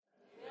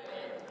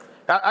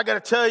I got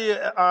to tell you,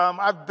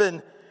 I've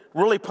been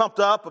really pumped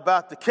up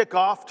about the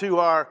kickoff to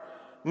our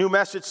new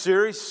message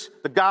series,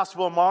 The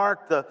Gospel of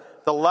Mark,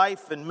 the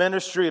life and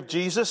ministry of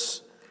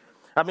Jesus.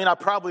 I mean, I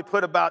probably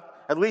put about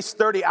at least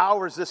 30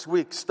 hours this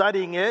week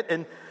studying it,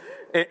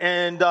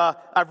 and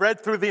I've read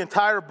through the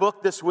entire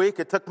book this week.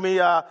 It took me,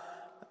 I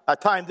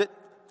timed it,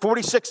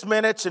 46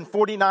 minutes and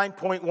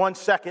 49.1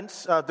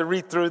 seconds to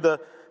read through the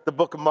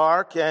book of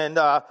Mark, and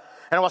I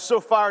was so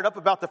fired up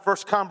about the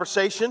first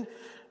conversation.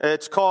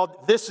 It's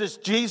called This is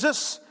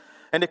Jesus,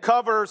 and it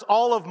covers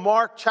all of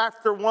Mark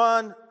chapter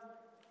 1,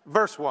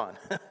 verse 1.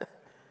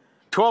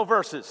 12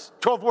 verses,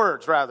 12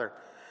 words rather.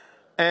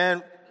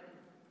 And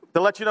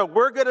to let you know,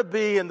 we're going to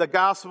be in the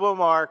Gospel of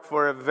Mark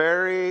for a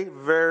very,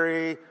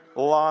 very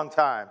long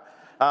time.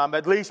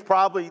 At least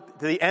probably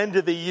to the end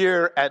of the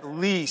year, at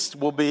least,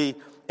 we'll be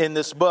in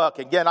this book.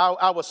 Again,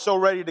 I was so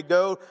ready to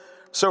go,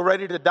 so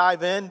ready to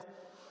dive in,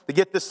 to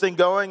get this thing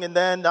going. And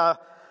then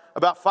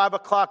about 5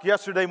 o'clock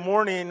yesterday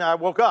morning, I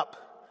woke up.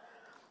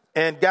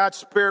 And God's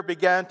Spirit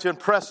began to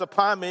impress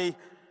upon me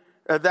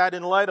that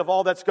in light of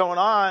all that's going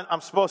on,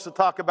 I'm supposed to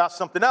talk about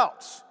something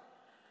else.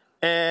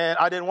 And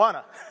I didn't want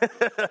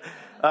to.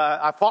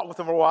 I fought with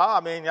him for a while.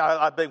 I mean,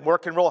 I've been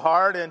working real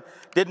hard and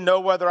didn't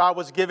know whether I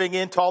was giving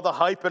in to all the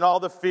hype and all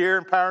the fear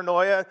and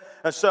paranoia.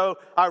 And so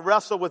I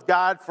wrestled with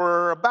God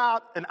for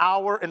about an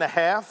hour and a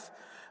half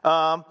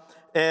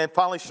and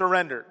finally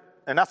surrendered.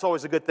 And that's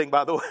always a good thing,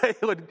 by the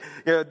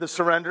way, the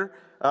surrender.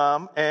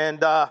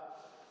 I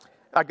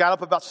got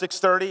up about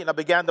 6:30 and I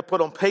began to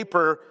put on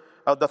paper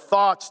the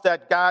thoughts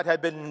that God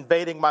had been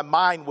invading my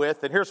mind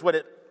with. And here's what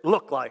it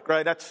looked like,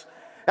 right?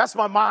 That's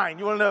my mind.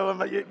 You want to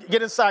know, you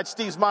get inside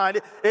Steve's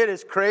mind. It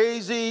is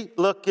crazy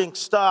looking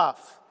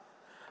stuff.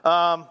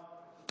 And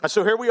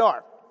so here we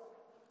are.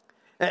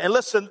 And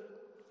listen,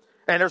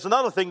 and there's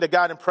another thing that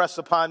God impressed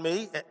upon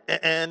me,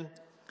 and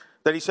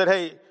that he said,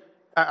 hey,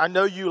 I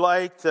know you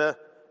like to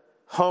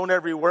hone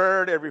every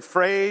word, every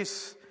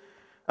phrase.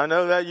 I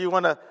know that you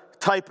want to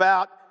type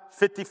out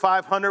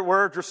 5,500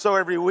 words or so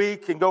every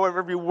week and go over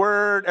every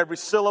word, every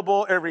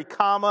syllable, every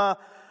comma.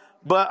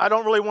 But I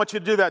don't really want you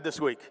to do that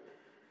this week.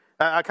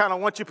 I kind of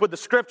want you to put the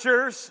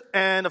scriptures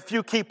and a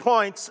few key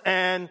points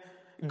and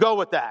go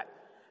with that.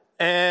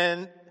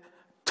 And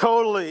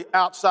totally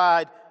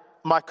outside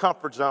my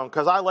comfort zone,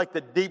 because I like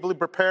to deeply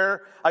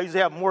prepare. I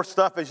usually have more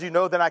stuff, as you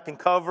know, than I can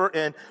cover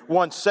in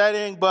one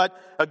setting. But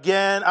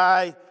again,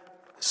 I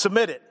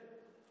submit it.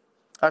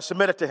 I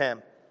submit it to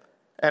him.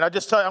 And I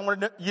just tell you, I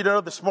want you to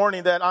know this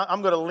morning that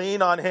I'm going to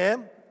lean on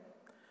him.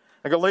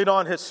 I'm going to lean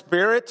on his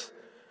Spirit.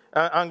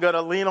 I'm going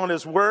to lean on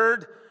his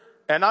word.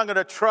 And I'm going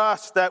to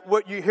trust that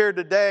what you hear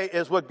today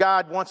is what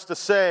God wants to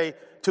say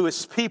to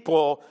his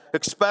people,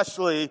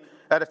 especially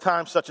at a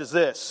time such as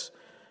this.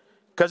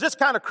 Because it's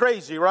kind of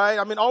crazy, right?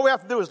 I mean, all we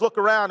have to do is look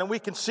around and we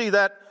can see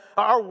that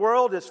our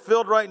world is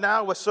filled right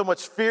now with so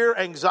much fear,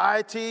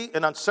 anxiety,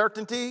 and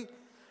uncertainty,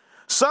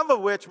 some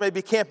of which may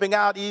be camping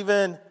out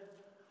even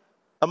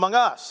among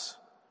us.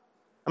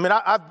 I mean,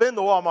 I've been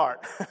to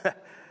Walmart.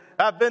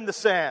 I've been to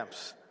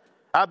Sam's.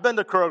 I've been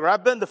to Kroger.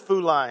 I've been to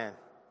Food Lion.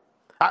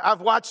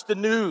 I've watched the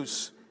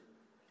news.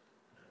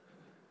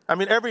 I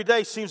mean, every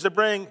day seems to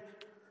bring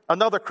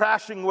another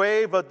crashing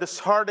wave of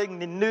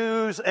disheartening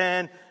news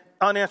and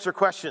unanswered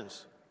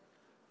questions.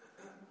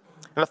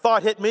 And a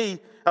thought hit me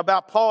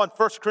about Paul in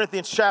 1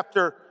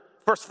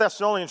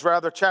 Thessalonians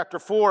chapter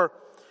 4,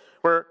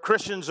 where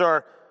Christians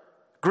are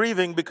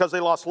grieving because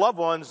they lost loved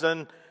ones,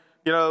 and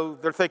you know,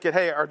 they're thinking,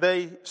 hey, are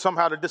they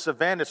somehow at a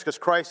disadvantage because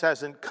Christ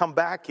hasn't come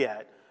back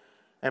yet?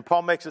 And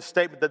Paul makes a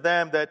statement to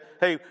them that,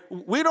 hey,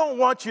 we don't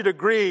want you to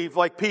grieve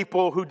like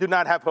people who do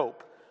not have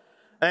hope.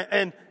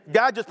 And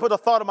God just put a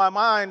thought in my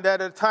mind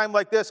that at a time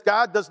like this,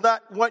 God does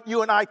not want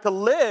you and I to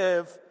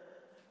live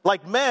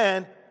like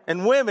men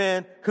and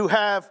women who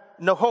have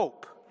no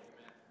hope.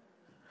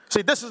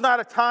 See, this is not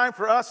a time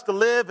for us to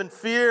live in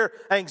fear,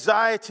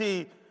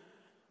 anxiety,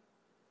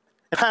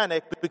 and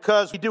panic,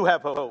 because we do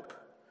have hope.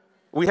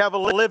 We have a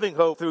living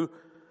hope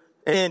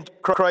in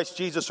Christ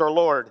Jesus our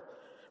Lord.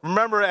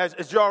 Remember,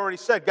 as you already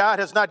said, God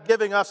has not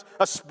given us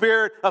a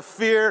spirit of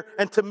fear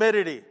and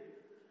timidity,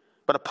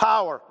 but a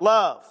power,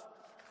 love,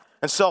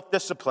 and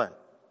self-discipline.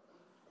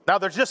 Now,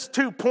 there's just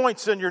 2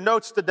 points in your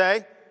notes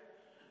today.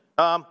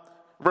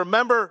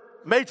 Remember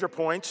major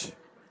points.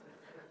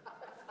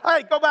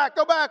 Hey, go back,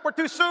 we're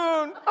too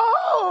soon.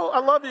 Oh, I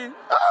love you.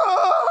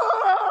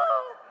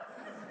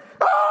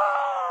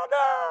 Oh,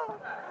 no.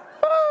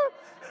 Oh.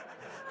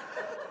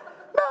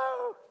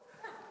 No.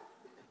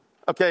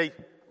 Okay,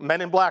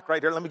 Men in Black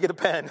right here. Let me get a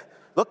pen.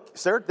 Look,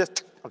 sir.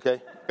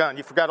 Okay, gone.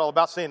 You forgot all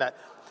about seeing that.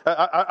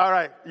 All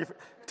right,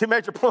 2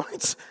 major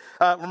points.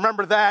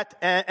 Remember that,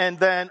 and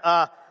then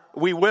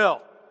we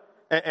will.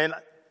 And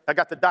I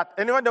got the dot.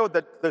 Anyone know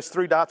what those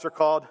 3 dots are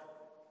called?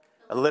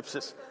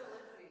 Ellipsis.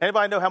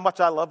 Anybody know how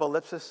much I love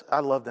ellipsis? I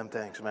love them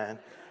things, man.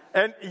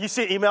 And you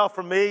see an email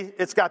from me,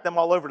 it's got them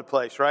all over the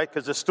place, right?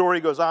 Because the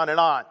story goes on and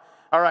on.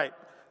 All right,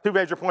 2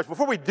 major points.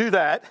 Before we do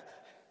that,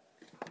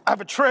 I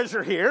have a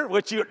treasure here,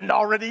 which you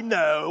already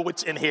know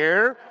what's in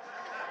here.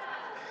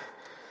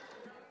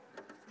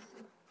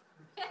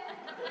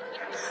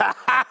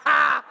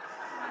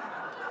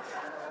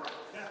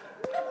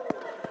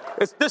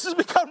 This has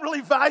become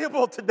really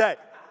valuable today.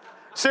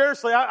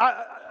 Seriously,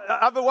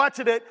 I've been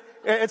watching it.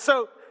 And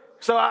so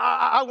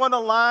I went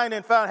online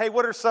and found, hey,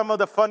 what are some of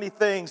the funny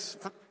things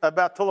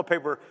about toilet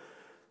paper?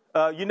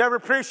 You never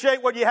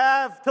appreciate what you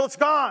have till it's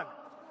gone.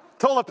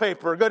 Toilet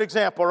paper, a good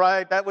example,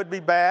 right? That would be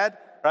bad,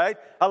 right?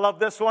 I love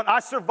this one. I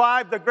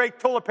survived the great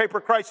toilet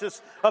paper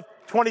crisis of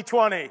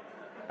 2020.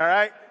 All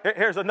right?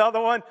 Here's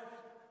another one.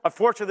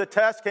 Unfortunately, the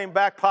test came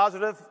back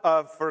positive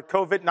for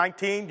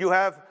COVID-19. You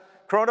have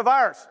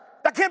coronavirus.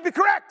 That can't be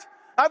correct.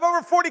 I have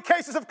over 40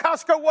 cases of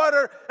Costco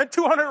water and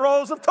 200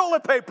 rolls of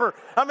toilet paper.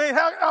 I mean,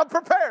 I'll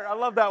prepare. I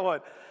love that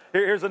one.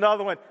 Here's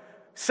another one.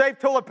 Save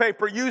toilet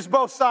paper. Use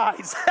both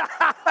sides.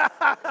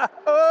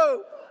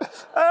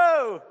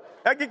 Oh,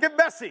 that can get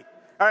messy.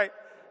 All right.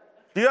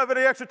 Do you have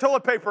any extra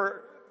toilet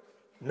paper?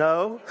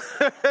 No.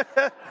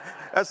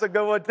 That's a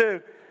good one,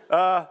 too.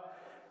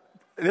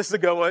 This is a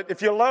good one.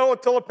 If you're low on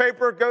toilet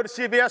paper, go to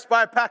CVS,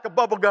 buy a pack of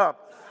bubble gum.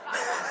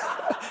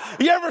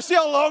 You ever see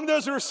how long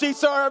those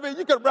receipts are? I mean,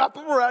 you can wrap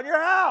them around your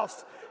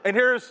house. And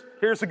here's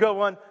a good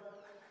one.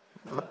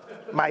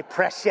 My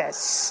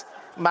precious.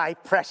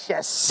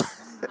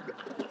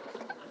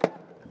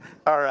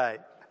 All right.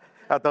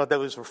 I thought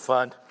those were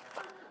fun.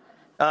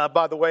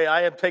 By the way,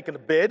 I am taking a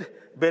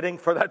bidding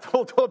for that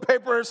toilet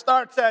paper. It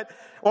starts at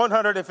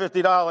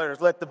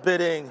 $150. Let the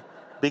bidding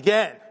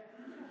begin.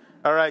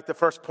 All right, the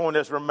first point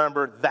is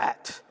remember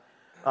that.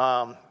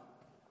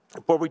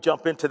 Before we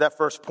jump into that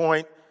first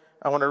point,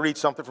 I want to read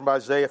something from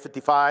Isaiah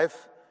 55,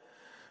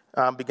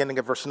 beginning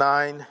at verse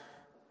 9.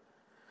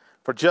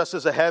 For just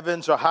as the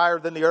heavens are higher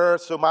than the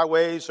earth, so my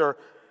ways are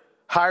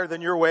higher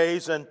than your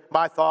ways, and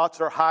my thoughts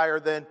are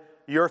higher than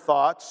your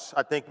thoughts.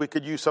 I think we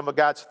could use some of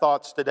God's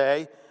thoughts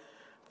today.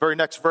 Very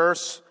next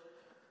verse.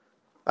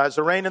 As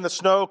the rain and the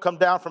snow come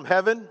down from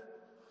heaven,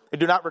 and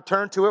do not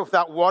return to it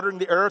without watering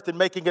the earth and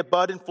making it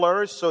bud and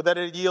flourish, so that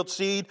it yields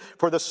seed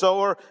for the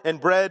sower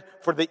and bread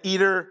for the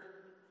eater,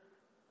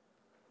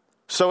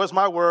 so is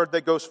my word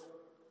that goes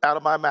out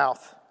of my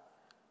mouth.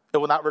 It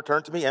will not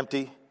return to me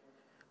empty,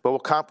 but will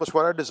accomplish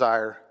what I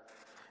desire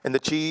and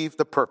achieve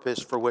the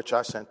purpose for which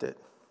I sent it.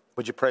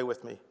 Would you pray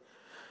with me?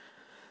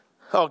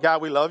 Oh,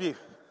 God, we love you.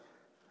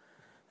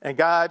 And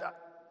God,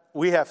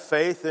 we have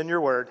faith in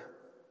your word.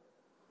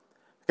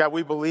 God,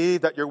 we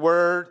believe that your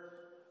word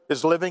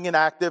is living and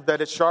active,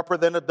 that it's sharper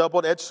than a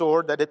double-edged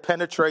sword, that it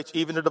penetrates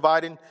even to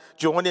dividing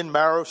joint and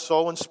marrow,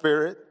 soul and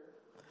spirit.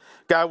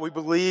 God, we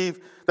believe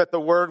that the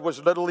word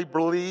was literally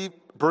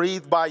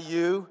breathed by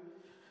you,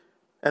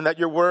 and that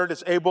your word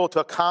is able to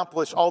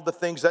accomplish all the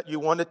things that you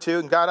wanted to.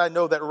 And God, I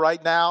know that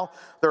right now,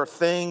 there are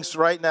things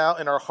right now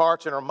in our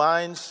hearts and our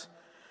minds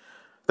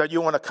that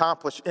you want to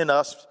accomplish in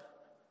us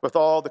with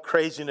all the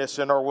craziness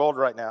in our world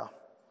right now.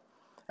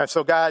 And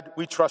so, God,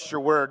 we trust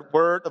your word.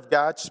 Word of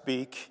God,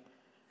 speak.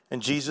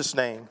 In Jesus'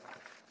 name,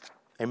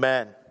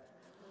 amen.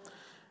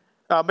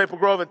 Maple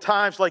Grove, in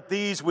times like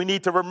these, we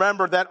need to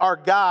remember that our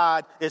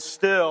God is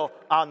still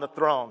on the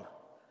throne.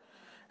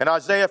 In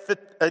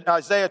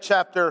Isaiah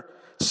chapter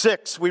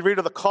 6, we read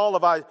of the call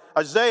of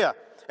Isaiah,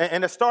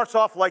 and it starts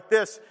off like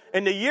this.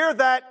 In the year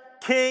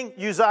that King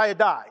Uzziah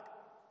died.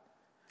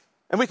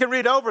 And we can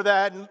read over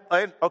that,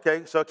 and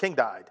okay, so a king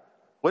died.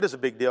 What is a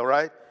big deal,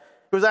 right?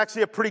 He was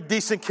actually a pretty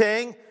decent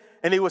king,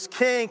 and he was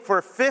king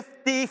for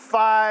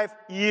 55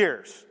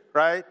 years,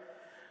 right?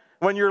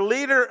 When your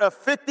leader of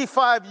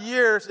 55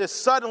 years is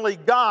suddenly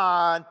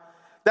gone,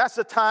 that's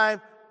the time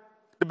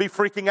to be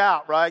freaking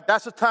out, right?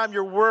 That's the time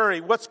you're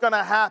worried. What's going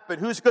to happen?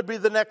 Who's going to be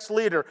the next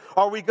leader?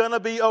 Are we going to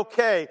be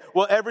okay?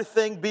 Will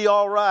everything be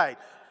all right?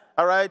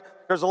 All right?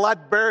 There's a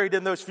lot buried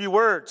in those few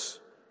words.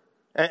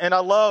 And I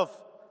love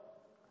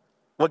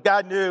what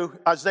God knew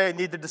Isaiah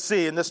needed to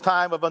see in this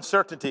time of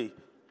uncertainty.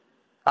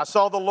 I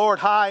saw the Lord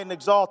high and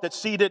exalted,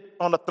 seated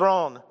on a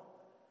throne,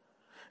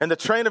 and the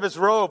train of his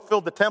robe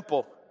filled the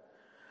temple.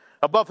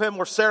 Above him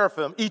were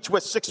seraphim, each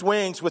with 6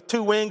 wings. With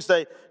 2 wings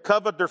they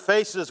covered their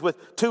faces.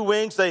 With 2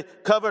 wings they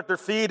covered their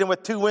feet. And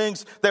with 2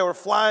 wings they were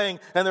flying,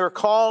 and they were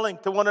calling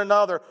to one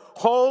another,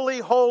 Holy,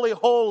 holy,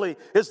 holy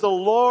is the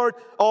Lord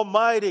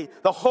Almighty.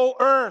 The whole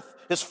earth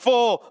is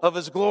full of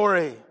his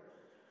glory.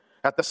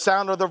 At the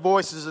sound of their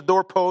voices, the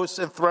doorposts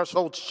and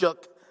thresholds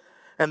shook,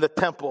 and the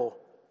temple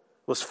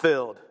was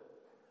filled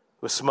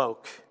with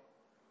smoke.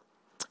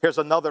 Here's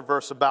another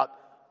verse about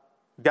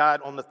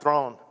God on the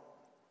throne.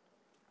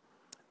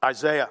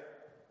 Isaiah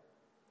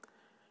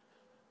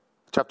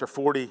chapter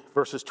 40,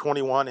 verses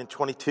 21 and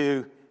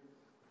 22. Do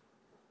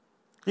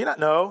you not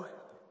know?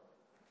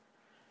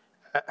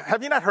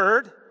 Have you not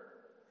heard?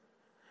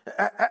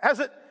 Has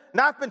it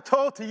not been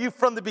told to you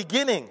from the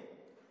beginning?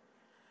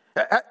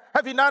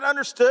 Have you not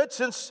understood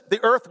since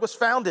the earth was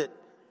founded?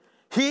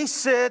 He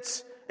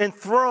sits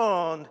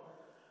enthroned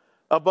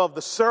above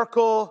the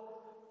circle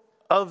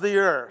of the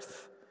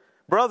earth.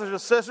 Brothers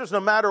and sisters, no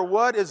matter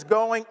what is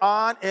going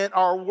on in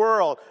our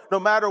world, no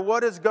matter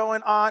what is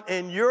going on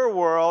in your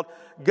world,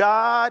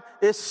 God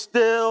is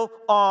still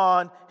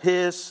on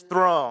his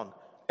throne.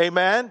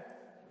 Amen?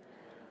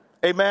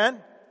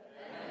 Amen?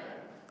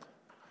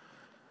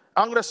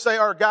 I'm going to say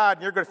our God,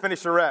 and you're going to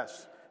finish the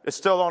rest. is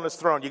still on his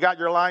throne. You got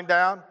your line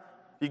down?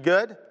 You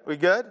good? We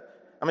good?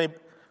 I mean,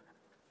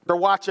 they're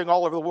watching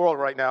all over the world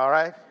right now, all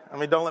right? I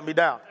mean, don't let me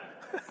down.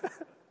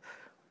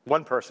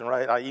 One person,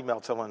 right? I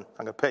emailed someone,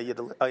 I'm going to pay you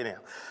to, anyhow.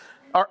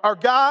 Our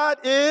God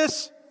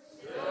is?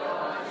 Still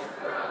on his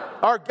throne.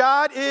 Our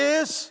God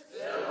is?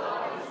 Still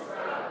on his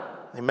throne.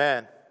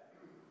 Amen.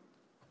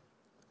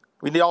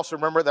 We need to also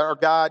remember that our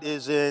God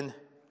is in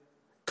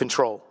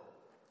control.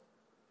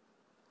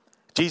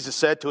 Jesus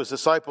said to his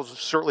disciples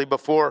shortly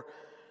before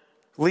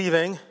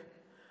leaving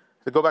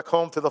to go back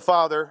home to the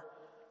Father,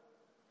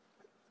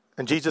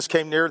 and Jesus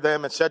came near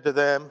them and said to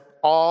them,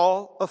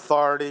 all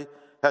authority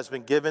has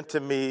been given to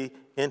me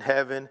in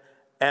heaven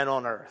and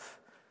on earth.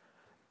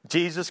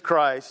 Jesus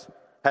Christ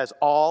has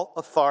all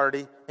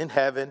authority in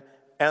heaven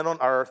and on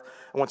earth.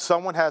 And when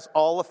someone has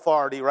all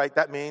authority, right,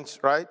 that means,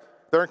 right,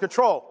 they're in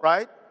control,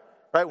 right?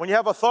 Right? When you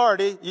have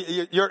authority,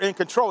 you're in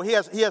control. He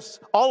has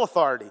all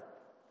authority.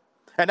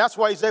 And that's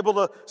why he's able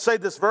to say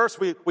this verse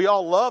we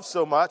all love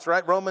so much,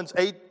 right? Romans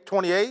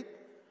 8:28.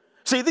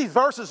 See, these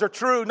verses are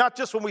true not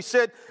just when we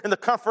sit in the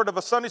comfort of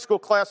a Sunday school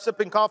class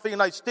sipping coffee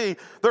and iced tea.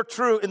 They're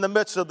true in the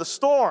midst of the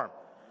storm.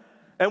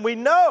 And we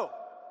know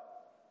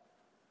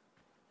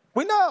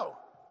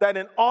that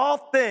in all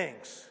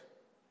things,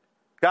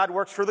 God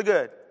works for the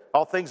good.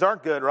 All things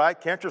aren't good, right?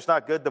 Cancer's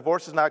not good.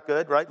 Divorce is not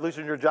good, right?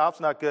 Losing your job's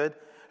not good.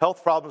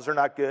 Health problems are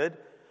not good.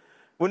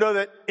 We know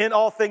that in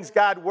all things,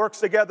 God works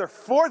together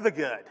for the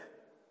good.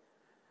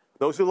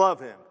 Those who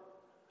love him,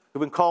 who've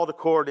been called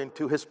according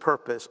to his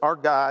purpose. Our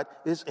God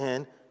is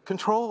in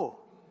control.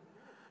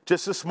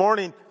 Just this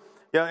morning,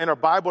 in our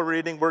Bible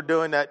reading, we're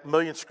doing that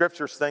Million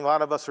Scriptures thing. A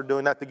lot of us are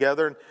doing that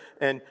together.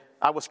 And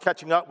I was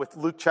catching up with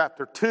Luke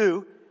chapter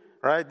 2,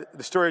 right?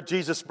 The story of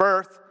Jesus'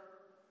 birth.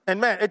 And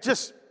man, it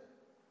just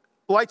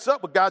lights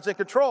up with God's in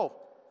control.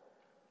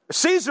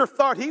 Caesar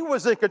thought he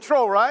was in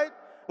control, right?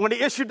 When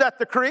he issued that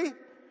decree,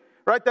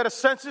 right? That a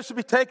census should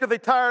be taken of the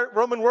entire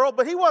Roman world.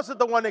 But he wasn't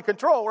the one in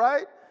control,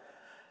 right?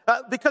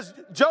 Because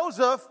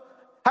Joseph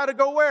had to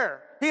go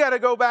where? He had to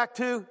go back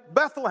to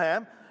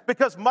Bethlehem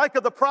because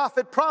Micah the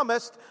prophet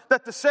promised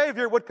that the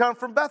Savior would come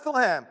from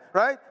Bethlehem,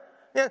 right?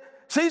 Yeah,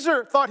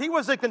 Caesar thought he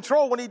was in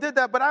control when he did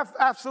that, but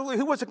absolutely,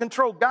 who was in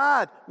control?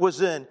 God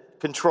was in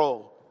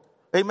control.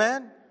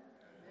 Amen?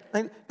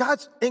 And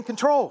God's in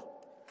control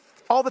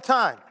all the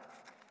time.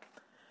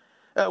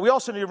 We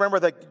also need to remember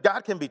that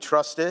God can be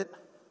trusted.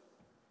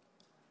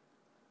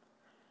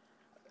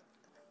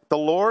 The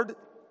Lord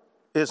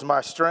is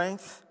my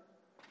strength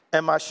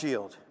and my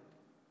shield.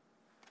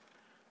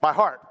 My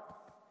heart,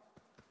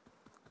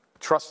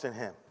 trust in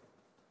him.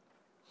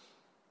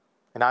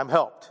 And I'm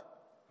helped.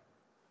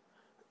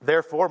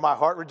 Therefore, my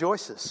heart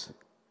rejoices.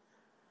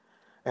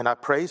 And I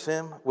praise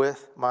him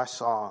with my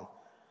song.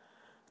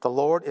 The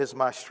Lord is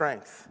my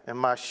strength and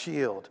my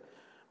shield.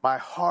 My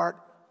heart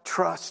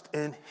trusts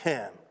in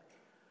him.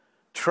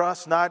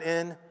 Trust not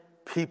in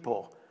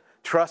people.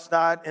 Trust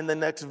not in the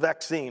next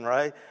vaccine,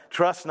 right?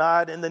 Trust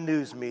not in the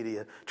news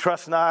media.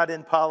 Trust not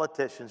in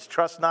politicians.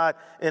 Trust not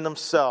in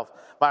himself.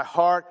 My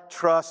heart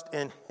trusts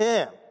in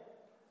him.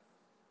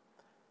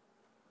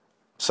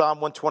 Psalm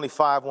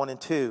 125, 1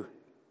 and 2.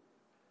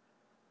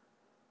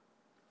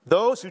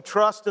 Those who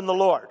trust in the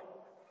Lord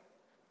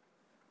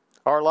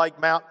are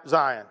like Mount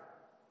Zion,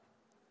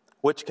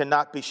 which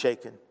cannot be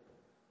shaken.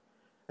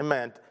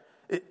 Amen.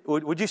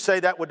 Would you say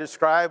that would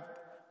describe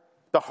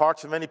the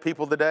hearts of many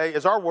people today?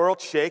 Is our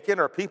world shaken?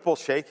 Are people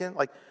shaken?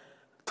 Like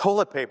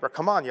toilet paper.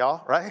 Come on,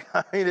 y'all, right?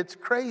 I mean, it's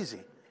crazy.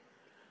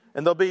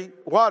 And there'll be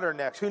water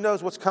next. Who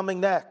knows what's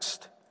coming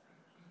next?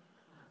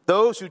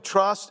 Those who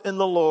trust in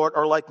the Lord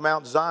are like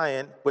Mount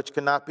Zion, which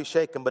cannot be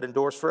shaken, but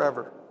endures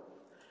forever.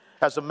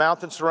 As the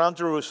mountains surround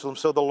Jerusalem,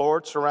 so the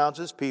Lord surrounds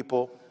his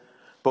people,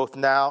 both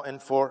now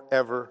and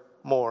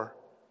forevermore.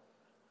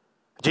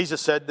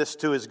 Jesus said this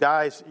to his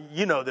guys.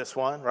 You know this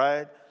one,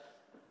 right?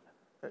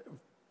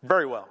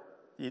 Very well.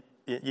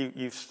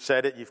 You've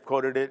said it, you've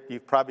quoted it,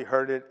 you've probably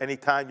heard it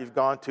anytime you've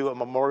gone to a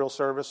memorial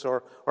service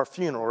or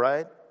funeral,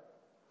 right?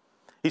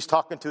 He's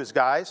talking to his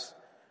guys.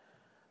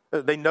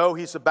 They know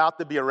he's about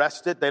to be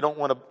arrested. They don't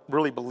want to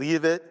really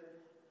believe it.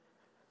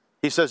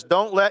 He says,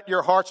 don't let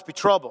your hearts be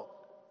troubled,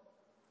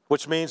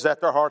 which means that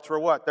their hearts were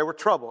what? They were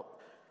troubled.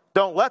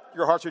 Don't let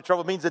your hearts be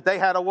troubled means that they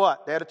had a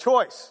what? They had a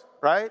choice,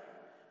 right?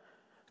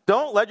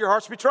 Don't let your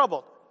hearts be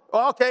troubled.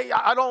 Well, okay,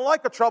 I don't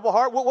like a troubled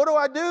heart. What do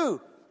I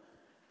do?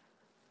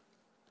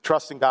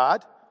 Trust in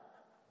God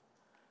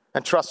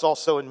and trust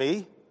also in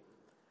me.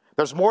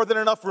 There's more than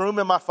enough room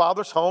in my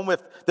Father's home.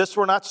 If this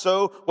were not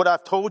so, would I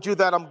have told you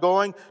that I'm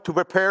going to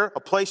prepare a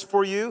place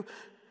for you?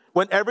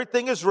 When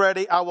everything is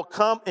ready, I will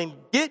come and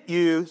get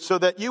you so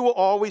that you will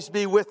always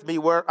be with me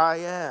where I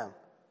am.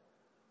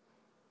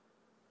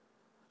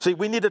 See,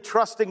 we need to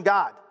trust in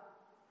God.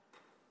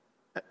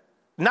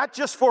 Not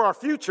just for our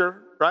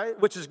future, right?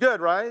 Which is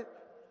good, right?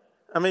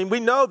 I mean, we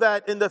know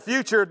that in the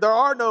future, there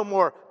are no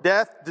more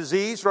death,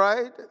 disease,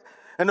 right?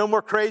 And no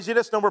more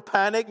craziness, no more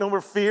panic, no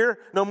more fear,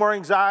 no more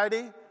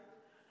anxiety,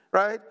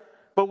 right?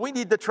 But we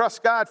need to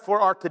trust God for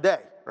our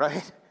today,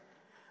 right?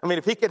 I mean,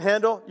 if he can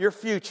handle your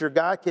future,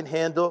 God can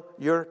handle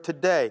your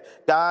today.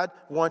 God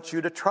wants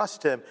you to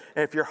trust him.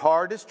 And if your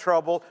heart is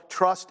troubled,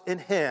 trust in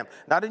him.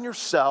 Not in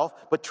yourself,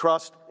 but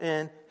trust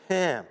in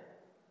him.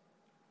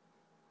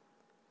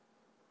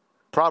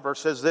 Proverbs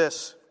says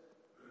this: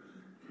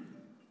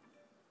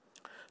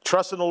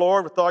 trust in the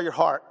Lord with all your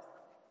heart.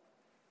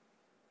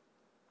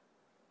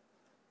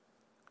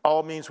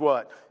 All means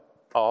what?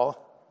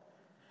 All.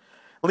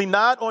 Lean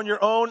not on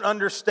your own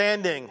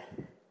understanding.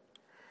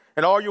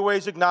 In all your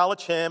ways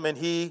acknowledge him, and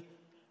he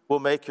will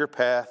make your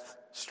path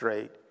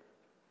straight.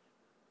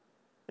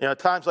 You know, at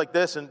times like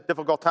this, in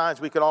difficult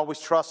times, we can always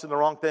trust in the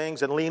wrong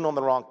things and lean on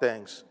the wrong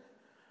things.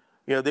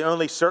 You know, the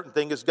only certain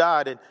thing is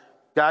God, and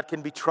God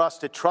can be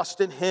trusted. Trust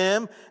in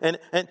him, and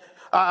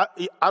I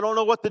don't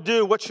know what to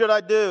do. What should I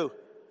do?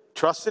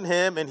 Trust in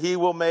him, and he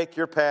will make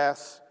your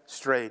path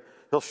straight.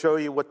 He'll show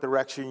you what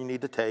direction you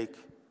need to take.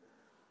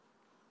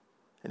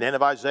 And the end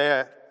of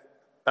Isaiah,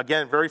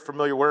 again, very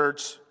familiar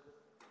words.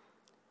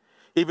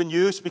 Even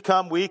youths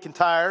become weak and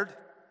tired,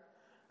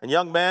 and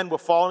young men will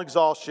fall in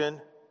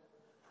exhaustion.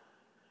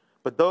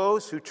 But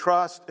those who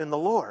trust in the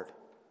Lord.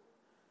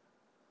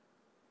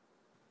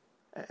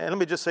 And let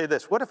me just say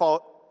this. What if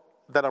all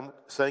that I'm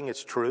saying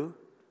is true?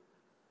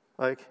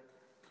 And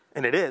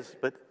it is,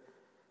 but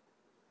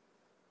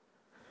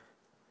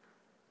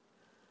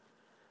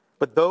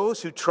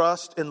those who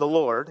trust in the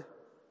Lord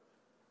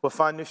will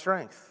find new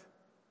strength.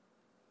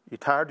 You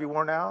tired, you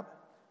worn out?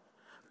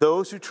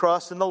 Those who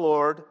trust in the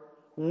Lord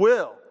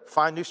will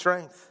find new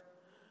strength.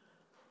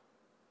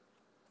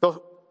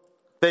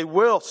 They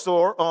will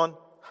soar on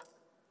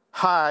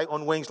high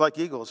on wings like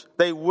eagles.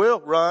 They will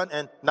run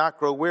and not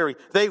grow weary.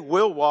 They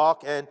will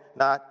walk and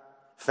not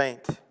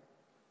faint.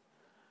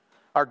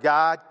 Our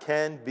God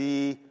can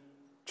be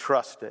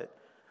trusted.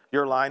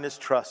 Your line is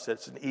trusted.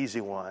 It's an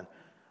easy one.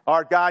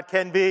 Our God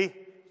can be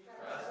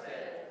trusted.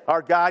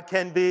 Our God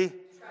can be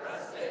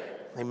trusted.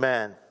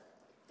 Amen.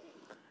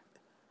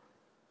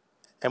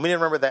 And we need to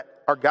remember that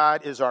our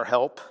God is our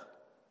help.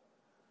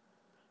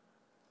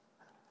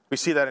 We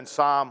see that in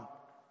Psalm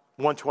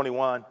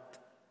 121.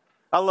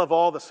 I love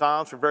all the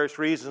Psalms for various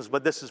reasons,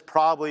 but this is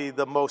probably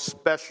the most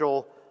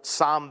special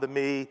Psalm to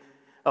me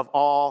of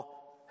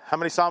all. How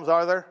many Psalms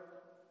are there?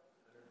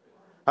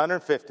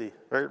 150.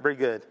 Very, very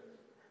good.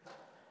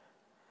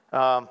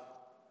 Psalm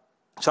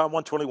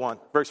 121,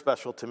 very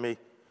special to me.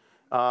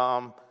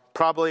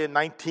 Probably in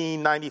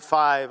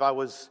 1995, I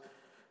was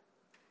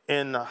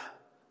in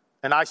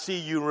an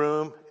ICU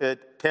room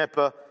at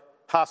Tampa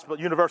Hospital,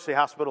 University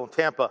Hospital in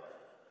Tampa.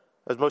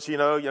 As most of you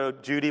know,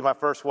 Judy, my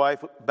first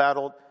wife,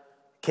 battled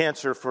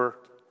cancer for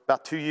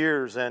about 2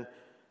 years, and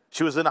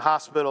she was in the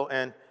hospital,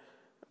 and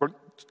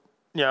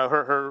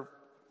her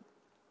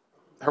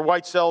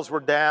white cells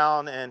were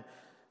down, and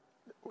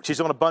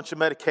she's on a bunch of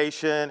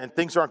medication, and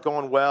things aren't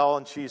going well,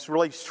 and she's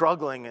really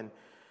struggling, and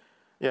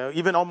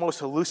even almost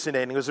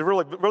hallucinating. It was a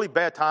really, really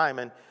bad time,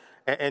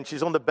 and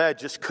she's on the bed,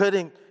 just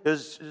couldn't. It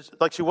was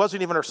like she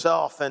wasn't even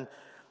herself, and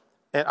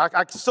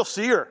I can still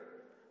see her,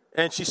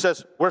 and she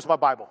says, "Where's my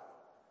Bible?"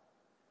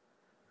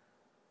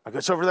 I go,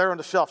 "It's over there on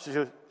the shelf."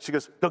 She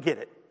goes, "Go get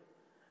it."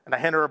 And I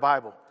hand her a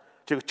Bible.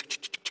 She goes,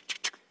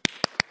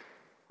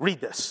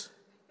 "Read this."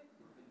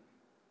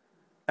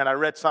 And I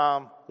read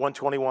Psalm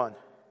 121.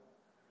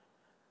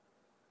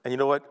 And you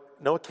know what?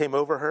 What came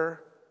over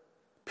her?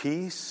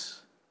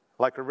 Peace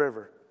like a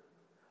river.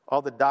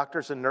 All the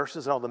doctors and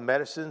nurses and all the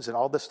medicines and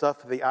all the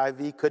stuff, the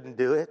IV couldn't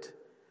do it.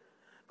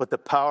 But the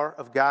power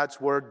of God's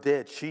word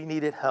did. She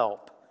needed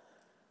help.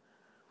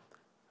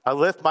 I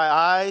lift my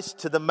eyes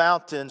to the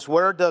mountains.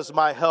 Where does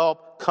my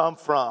help come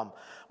from?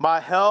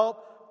 My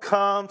help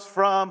comes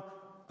from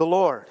the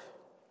Lord,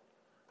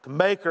 the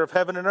maker of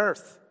heaven and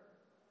earth.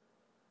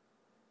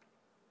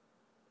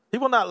 He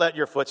will not let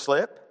your foot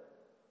slip.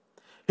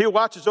 He who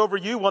watches over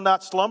you will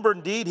not slumber.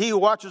 Indeed, he who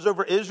watches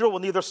over Israel will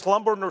neither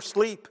slumber nor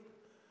sleep.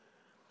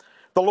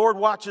 The Lord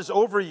watches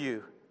over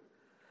you.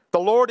 The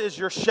Lord is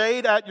your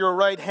shade at your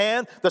right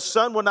hand. The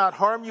sun will not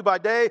harm you by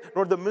day,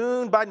 nor the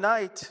moon by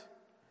night.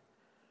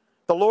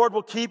 The Lord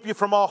will keep you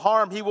from all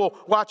harm. He will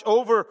watch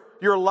over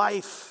your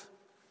life.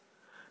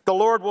 The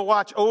Lord will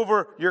watch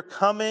over your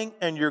coming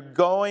and your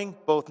going,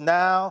 both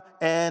now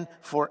and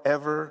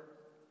forevermore.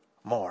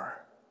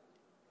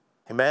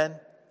 Amen?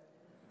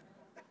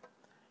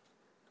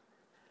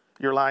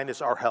 Your line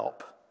is our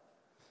help.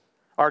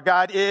 Our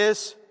God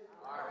is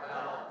our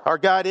help. Our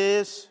God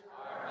is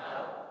our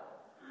help.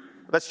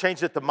 Let's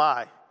change it to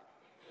my.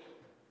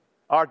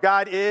 Our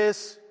God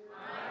is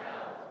my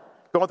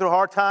help. Going through a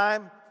hard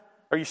time?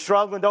 Are you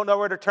struggling, don't know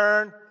where to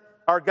turn?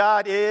 Our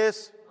God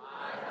is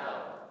my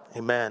help.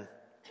 Amen.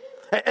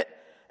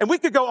 And we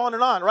could go on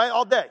and on, right,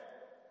 all day.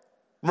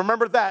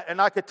 Remember that.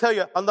 And I could tell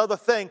you another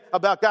thing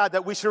about God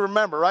that we should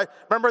remember, right?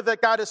 Remember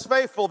that God is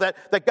faithful,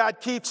 that God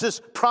keeps his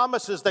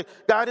promises, that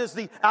God is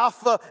the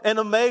Alpha and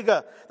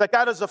Omega, that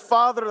God is a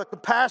Father of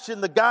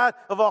compassion, the God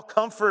of all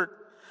comfort,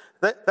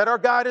 that our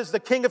God is the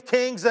King of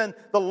kings and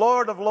the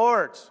Lord of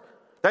lords,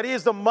 that he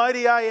is the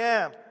mighty I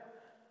am.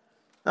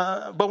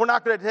 But we're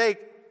not going to take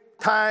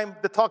time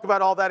to talk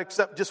about all that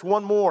except just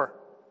one more.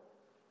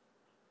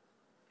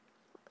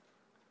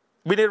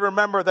 We need to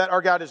remember that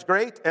our God is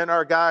great and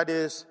our God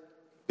is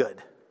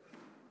good.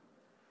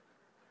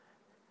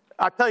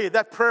 I tell you,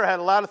 that prayer had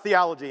a lot of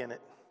theology in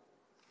it.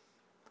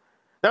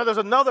 Now, there's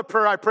another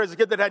prayer I prayed as a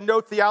kid that had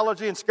no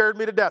theology and scared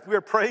me to death. We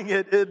were praying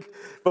it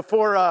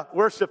before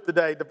worship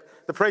today,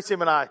 the praise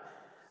team and I.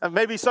 And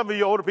maybe some of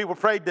you older people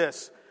prayed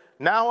this.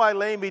 Now I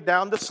lay me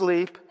down to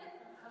sleep.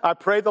 I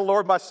pray the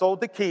Lord my soul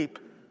to keep.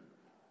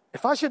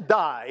 If I should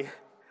die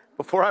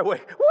before I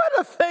wake. What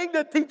a thing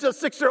to teach a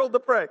 6-year-old to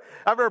pray.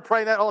 I remember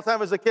praying that all the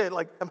time as a kid.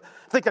 Like, I'm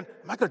thinking,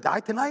 am I going to die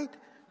tonight?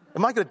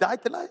 Am I going to die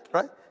tonight?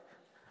 Right?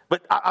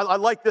 But I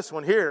like this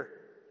one here.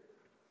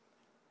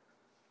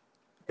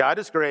 God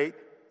is great.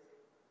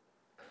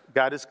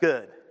 God is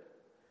good.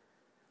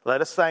 Let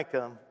us thank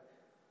Him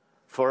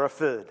for our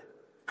food.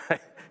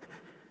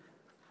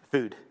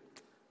 Food.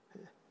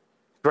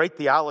 Great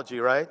theology,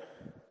 right?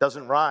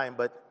 Doesn't rhyme,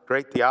 but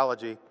great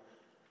theology.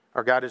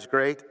 Our God is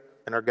great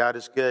and our God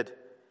is good.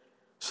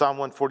 Psalm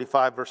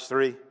 145, verse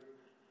 3.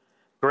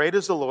 Great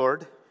is the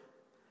Lord.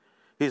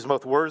 He is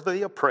most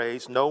worthy of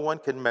praise. No one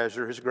can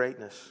measure His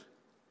greatness.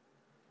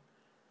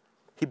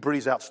 He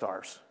breathes out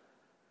stars.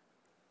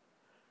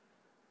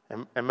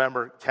 And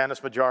remember,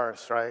 Canis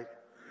Majoris, right?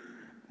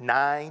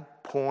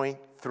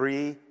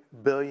 9.3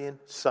 billion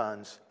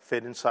suns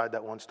fit inside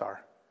that one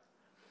star.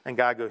 And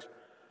God goes,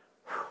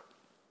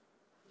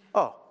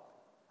 oh,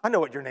 I know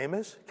what your name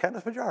is,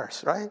 Canis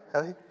Majoris,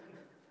 right?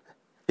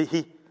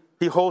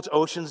 He holds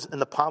oceans in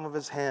the palm of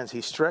His hands. He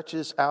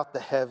stretches out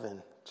the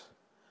heavens.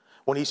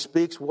 When He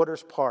speaks,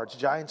 waters part,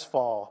 giants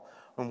fall,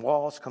 and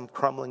walls come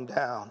crumbling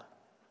down.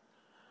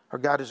 Our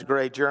God is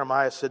great.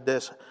 Jeremiah said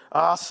this,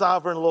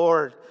 sovereign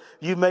Lord,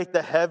 you make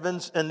the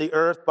heavens and the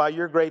earth by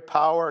your great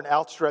power and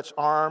outstretched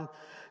arm.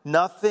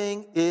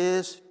 Nothing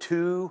is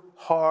too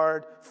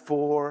hard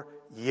for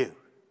you.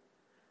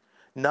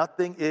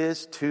 Nothing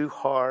is too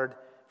hard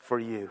for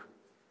you.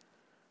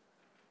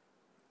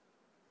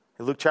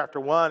 In Luke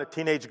chapter 1, a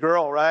teenage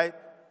girl, right,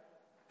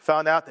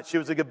 found out that she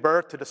was to give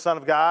birth to the Son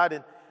of God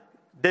and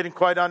didn't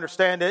quite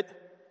understand it,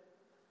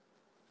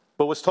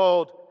 but was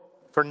told,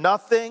 for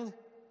nothing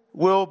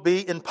will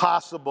be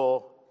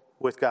impossible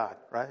with God,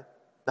 right?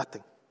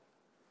 Nothing.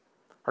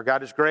 Our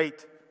God is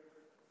great,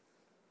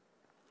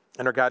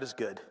 and our God is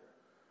good.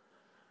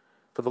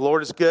 For the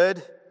Lord is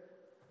good,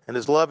 and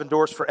His love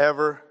endures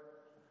forever.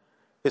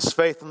 His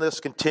faithfulness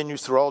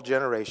continues through all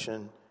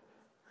generation.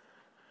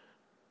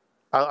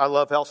 I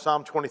love how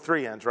Psalm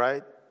 23 ends,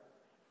 right?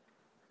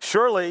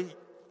 Surely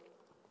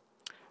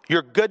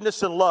your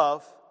goodness and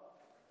love,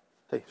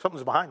 hey,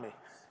 something's behind me.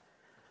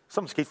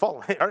 Something's keep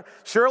following me. Right?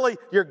 Surely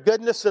your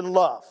goodness and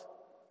love,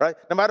 right?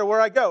 No matter where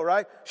I go,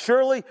 right?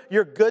 Surely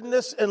your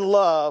goodness and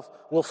love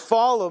will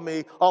follow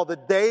me all the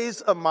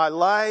days of my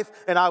life,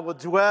 and I will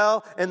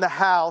dwell in the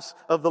house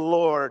of the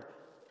Lord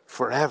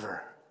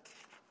forever.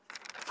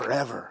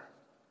 Forever.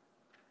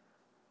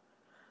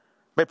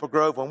 Maple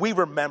Grove, when we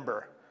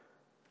remember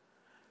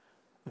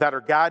that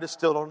our God is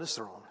still on His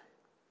throne,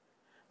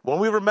 when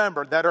we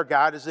remember that our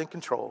God is in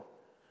control,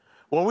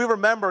 when we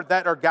remember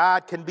that our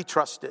God can be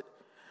trusted,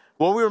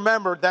 when we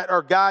remember that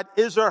our God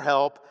is our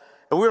help,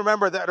 and we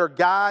remember that our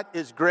God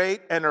is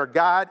great and our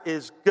God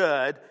is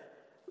good,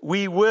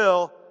 we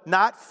will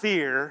not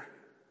fear,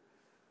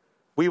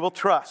 we will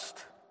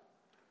trust.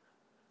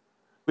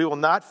 We will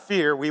not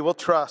fear, we will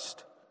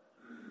trust.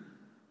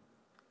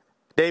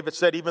 David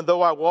said, even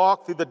though I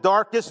walk through the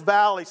darkest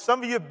valley,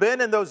 some of you have been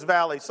in those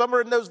valleys, some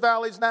are in those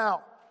valleys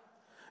now.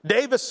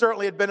 David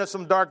certainly had been in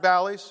some dark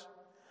valleys,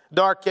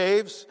 dark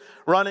caves,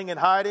 running and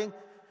hiding,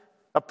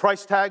 a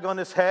price tag on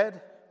his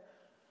head.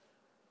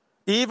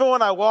 Even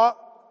when I walk,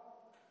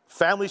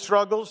 family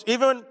struggles,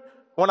 even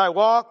when I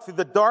walk through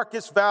the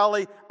darkest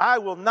valley, I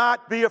will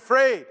not be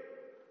afraid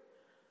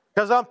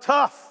because I'm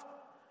tough.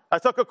 I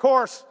took a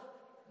course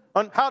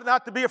on how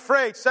not to be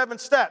afraid, 7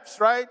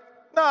 steps, right?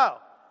 No.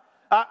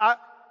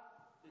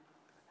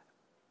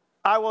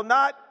 I will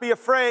not be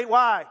afraid.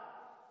 Why?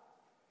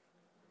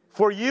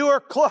 For you are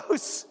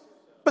close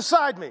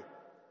beside me,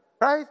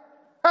 right?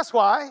 That's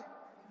why.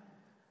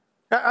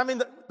 I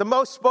mean, the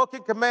most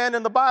spoken command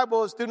in the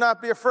Bible is do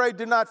not be afraid,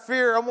 do not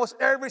fear. Almost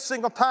every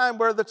single time,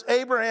 whether it's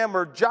Abraham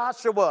or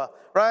Joshua,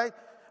 right?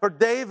 Or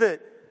David,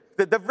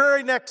 the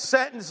very next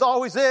sentence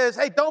always is,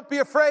 hey, don't be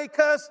afraid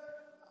because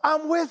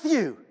I'm with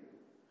you,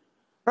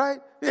 right?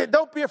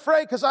 Don't be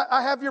afraid because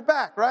I have your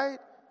back, right?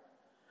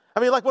 I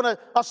mean, like when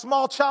a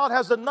small child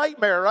has a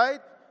nightmare, right?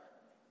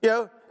 You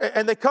know,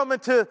 and they come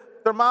into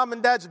their mom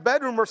and dad's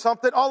bedroom or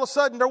something, all of a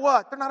sudden they're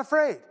what? They're not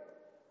afraid.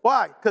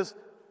 Why? Because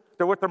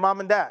they're with their mom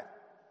and dad.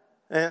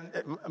 And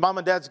mom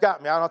and dad's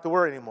got me. I don't have to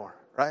worry anymore,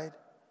 right?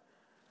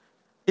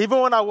 Even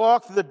when I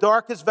walk through the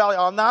darkest valley,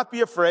 I'll not be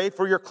afraid,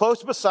 for you're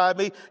close beside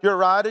me. Your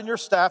rod and your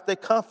staff, they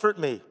comfort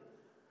me.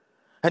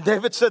 And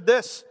David said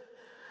this,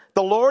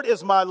 the Lord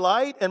is my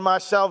light and my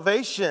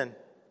salvation.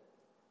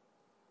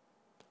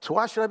 So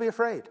why should I be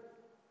afraid?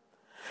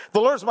 The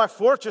Lord is my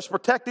fortress,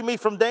 protecting me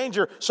from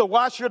danger. So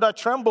why should I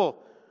tremble?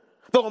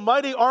 Though a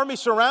mighty army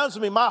surrounds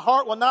me, my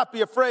heart will not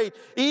be afraid.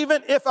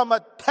 Even if I'm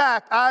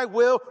attacked, I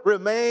will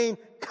remain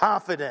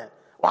confident.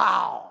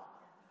 Wow.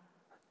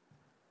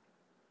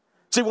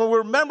 See, when we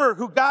remember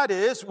who God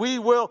is, we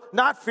will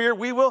not fear,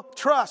 we will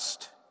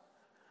trust.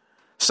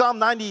 Psalm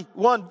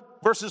 91,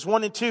 verses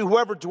 1 and 2,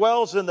 whoever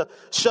dwells in the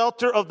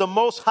shelter of the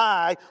Most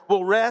High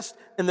will rest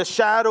in the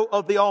shadow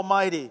of the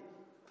Almighty.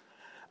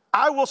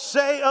 I will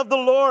say of the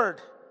Lord,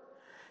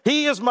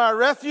 He is my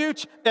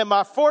refuge and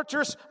my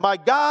fortress, my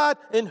God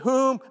in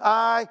whom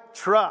I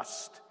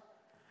trust.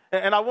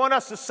 And I want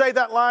us to say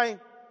that line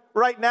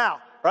right now,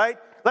 right?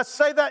 Let's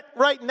say that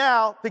right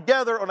now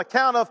together on a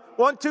count of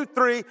 1, 2,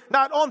 3,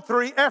 not on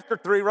 3, after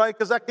 3, right?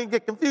 Because that can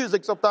get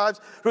confusing sometimes.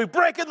 Do we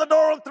break in the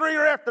door on 3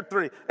 or after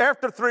 3?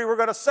 After 3, we're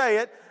going to say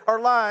it, our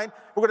line.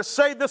 We're going to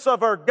say this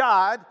of our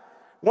God.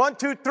 1,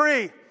 2,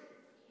 3.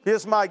 He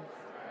is my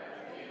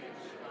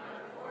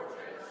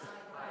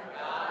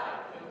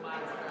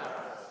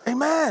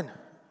Amen.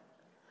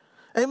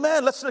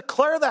 Amen. Let's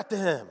declare that to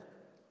Him.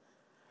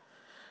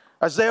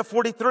 Isaiah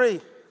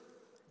 43.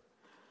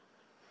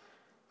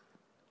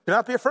 Do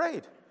not be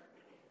afraid,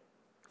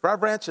 for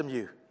I've ransomed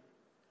you.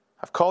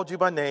 I've called you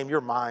by name.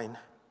 You're mine.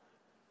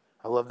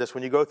 I love this.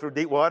 When you go through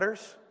deep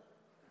waters,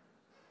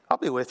 I'll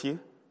be with you.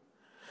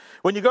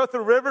 When you go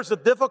through rivers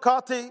of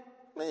difficulty,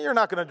 you're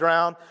not going to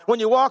drown. When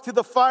you walk through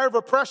the fire of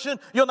oppression,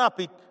 you'll not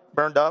be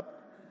burned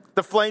up.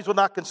 The flames will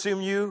not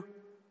consume you.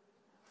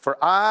 For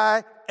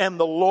I am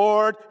the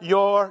Lord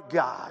your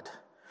God,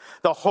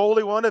 the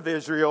Holy One of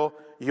Israel,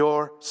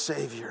 your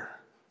Savior.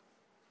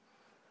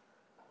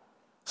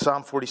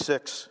 Psalm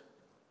 46.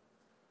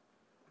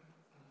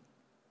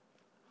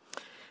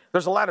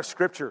 There's a lot of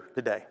scripture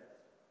today.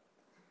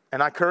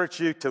 And I encourage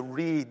you to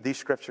read these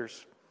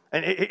scriptures.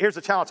 And here's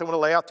the challenge I want to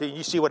lay out to you.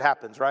 You see what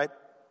happens, right?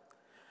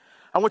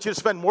 I want you to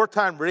spend more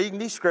time reading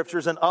these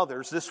scriptures and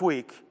others this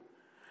week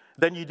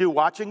than you do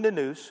watching the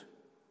news,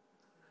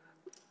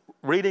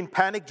 reading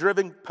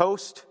panic-driven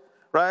posts,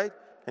 right?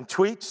 And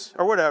tweets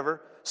or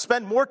whatever.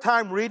 Spend more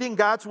time reading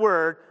God's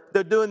word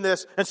than doing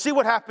this and see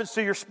what happens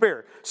to your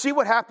spirit. See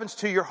what happens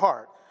to your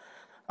heart.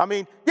 I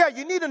mean, yeah,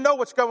 you need to know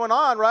what's going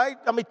on, right?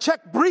 I mean,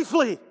 check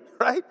briefly,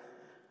 right?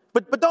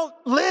 But don't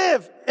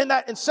live in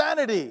that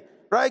insanity,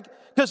 right?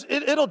 Because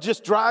it'll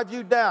just drive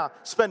you down.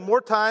 Spend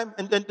more time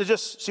and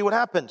just see what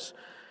happens.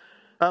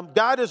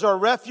 God is our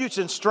refuge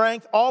and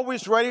strength,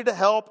 always ready to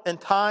help in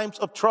times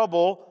of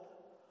trouble,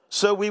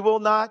 so we will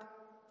not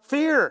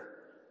fear.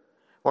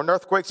 When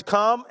earthquakes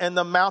come and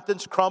the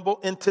mountains crumble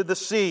into the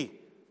sea.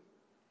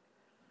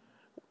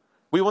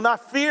 We will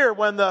not fear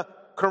when the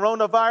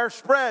coronavirus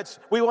spreads.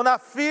 We will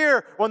not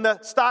fear when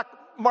the stock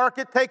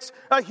market takes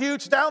a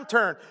huge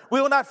downturn.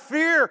 We will not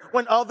fear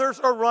when others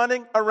are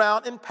running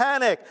around in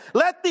panic.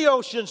 Let the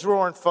oceans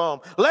roar and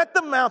foam. Let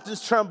the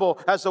mountains tremble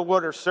as the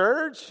waters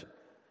surge.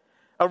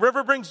 A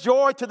river brings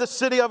joy to the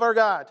city of our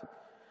God.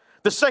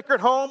 The sacred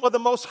home of the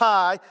Most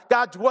High.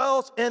 God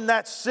dwells in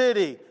that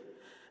city.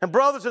 And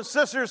brothers and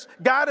sisters,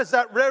 God is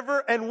that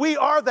river and we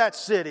are that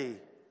city.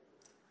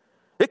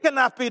 It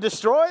cannot be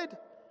destroyed.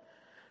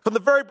 From the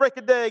very break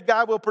of day,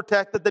 God will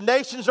protect it. The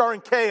nations are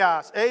in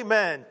chaos.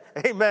 Amen.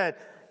 Amen.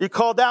 You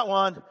called that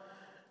one.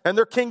 And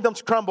their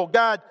kingdoms crumble.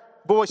 God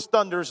voice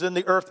thunders and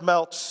the earth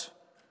melts.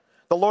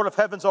 The Lord of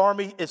heaven's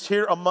army is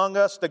here among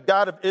us. The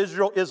God of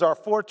Israel is our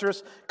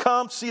fortress.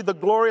 Come see the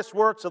glorious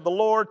works of the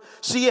Lord.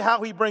 See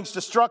how He brings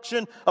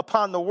destruction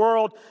upon the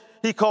world.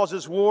 He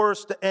causes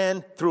wars to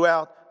end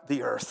throughout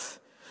the earth.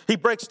 He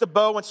breaks the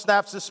bow and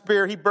snaps the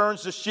spear. He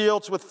burns the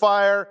shields with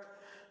fire.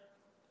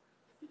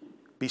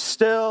 Be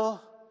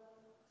still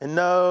and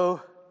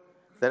know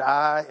that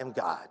I am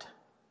God.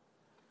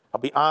 I'll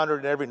be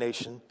honored in every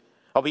nation.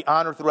 I'll be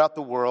honored throughout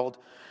the world.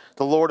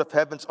 The Lord of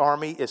heaven's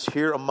army is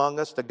here among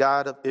us. The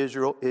God of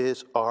Israel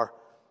is our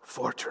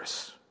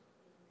fortress.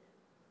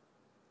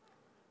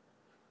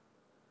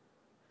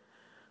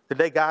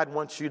 Today, God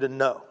wants you to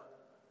know.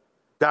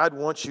 God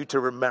wants you to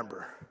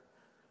remember.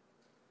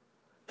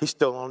 He's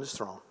still on His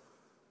throne.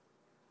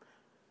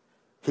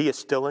 He is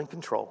still in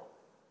control.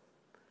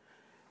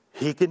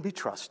 He can be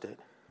trusted.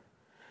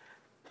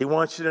 He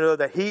wants you to know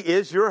that He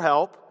is your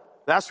help.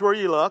 That's where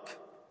you look.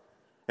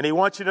 And He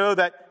wants you to know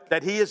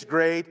that He is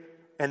great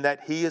and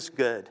that He is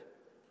good.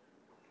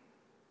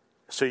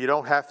 So you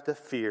don't have to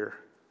fear.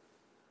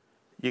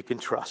 You can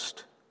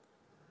trust.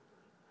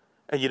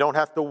 And you don't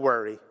have to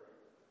worry.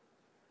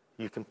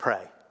 You can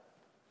pray.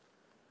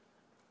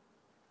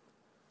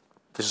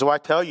 This is why I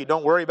tell you,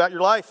 don't worry about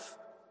your life.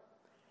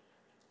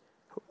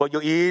 What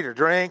you'll eat or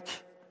drink.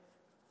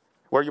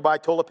 Where you buy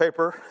toilet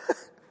paper.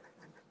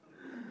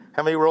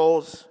 How many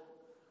rolls?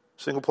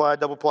 Single ply,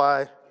 double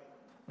ply,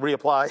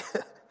 reapply.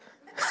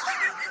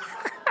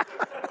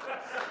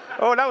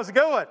 Oh, that was a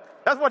good one.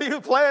 That's what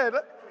you playing.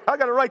 I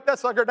got to write that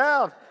sucker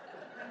down.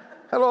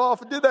 I don't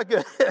often do that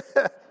good.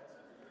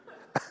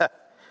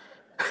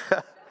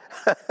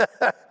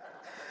 I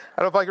don't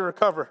know if I can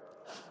recover.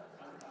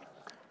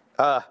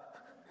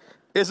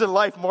 Isn't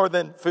life more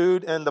than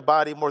food and the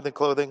body more than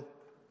clothing?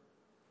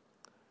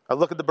 I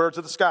look at the birds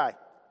of the sky.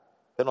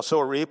 They don't sow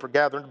or reap or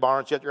gather in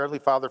barns, yet your heavenly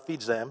Father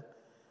feeds them.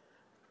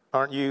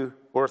 Aren't you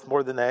worth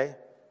more than they?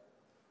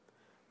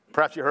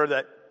 Perhaps you heard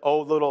that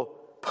old little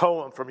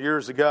poem from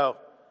years ago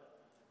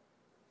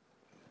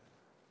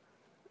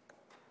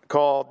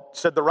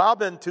said the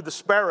robin to the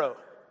sparrow.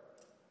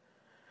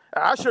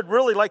 I should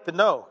really like to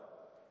know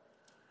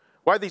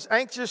why these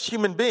anxious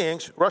human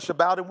beings rush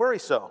about and worry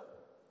so.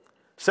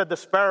 Said the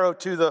sparrow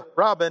to the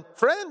robin,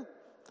 friend,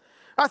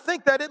 I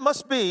think that it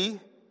must be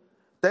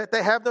that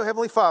they have no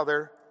heavenly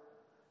Father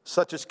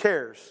such as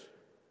cares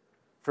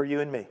for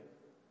you and me.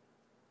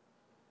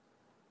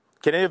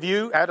 Can any of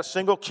you add a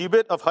single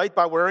cubit of height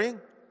by worrying?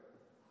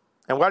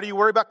 And why do you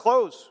worry about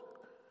clothes?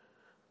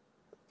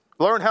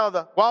 Learn how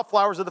the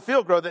wildflowers of the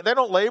field grow. They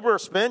don't labor or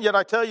spin, yet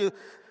I tell you,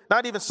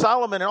 not even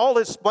Solomon in all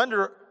his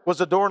splendor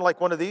was adorned like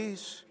one of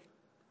these.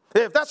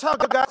 If that's how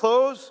God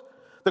clothes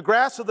the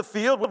grass of the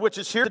field, which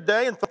is here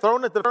today and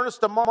thrown into the furnace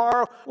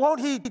tomorrow,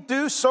 won't he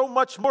do so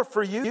much more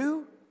for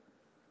you?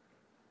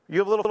 You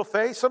have a little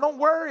faith, so don't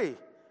worry.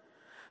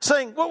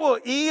 Saying, what we'll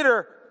eat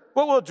or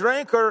what we'll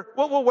drink or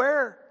what we'll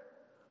wear.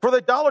 For the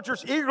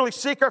idolaters eagerly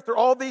seek after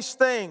all these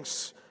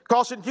things,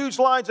 causing huge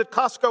lines at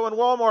Costco and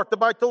Walmart to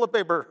buy toilet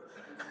paper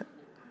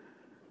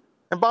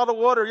and bottled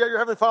water. Yet your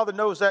heavenly Father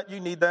knows that you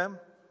need them.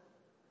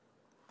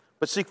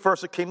 But seek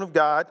first the kingdom of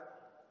God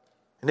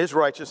and his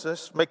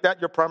righteousness. Make that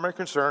your primary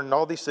concern, and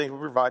all these things will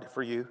be provided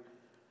for you.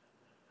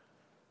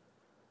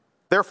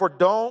 Therefore,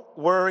 don't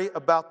worry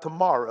about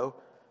tomorrow,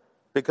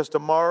 because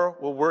tomorrow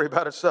will worry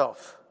about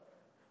itself.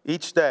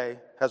 Each day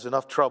has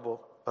enough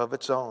trouble of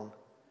its own.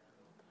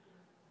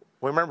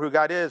 We remember who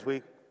God is,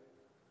 we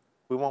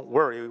won't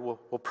worry, we'll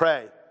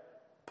pray.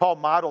 Paul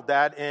modeled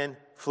that in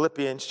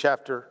Philippians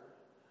the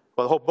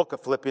whole book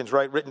of Philippians,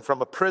 right, written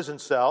from a prison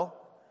cell.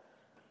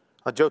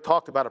 Joe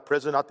talked about a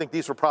prison. I think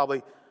these were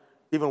probably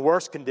even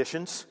worse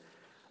conditions.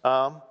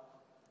 If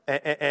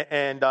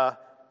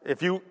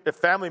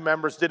family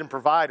members didn't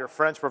provide or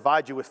friends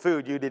provide you with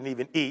food, you didn't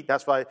even eat.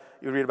 That's why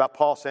you read about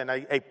Paul saying,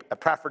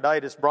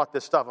 Epaphroditus brought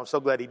this stuff. I'm so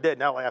glad he did.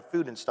 Now I have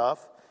food and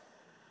stuff.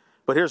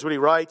 But here's what he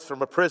writes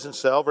from a prison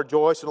cell.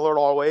 Rejoice in the Lord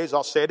always.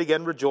 I'll say it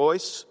again,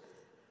 rejoice.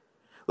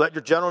 Let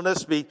your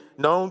gentleness be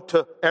known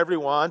to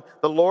everyone.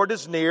 The Lord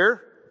is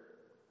near.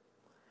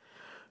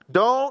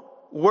 Don't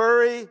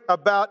worry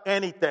about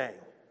anything.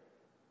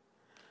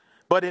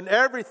 But in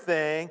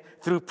everything,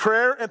 through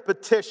prayer and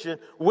petition,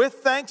 with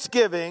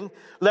thanksgiving,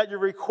 let your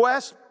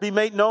requests be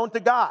made known to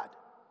God.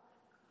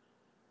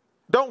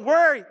 Don't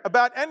worry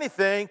about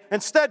anything.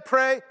 Instead,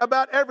 pray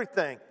about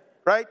everything,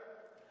 right?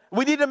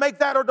 We need to make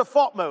that our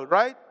default mode,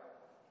 right?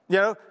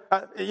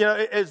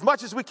 As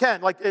much as we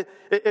can. Like,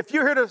 if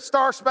you hear the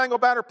Star Spangled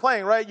Banner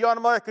playing, right, you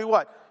automatically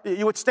what?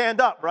 You would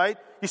stand up, right?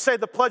 You say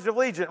the Pledge of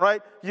Allegiance,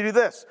 right? You do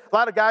this. A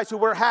lot of guys who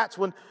wear hats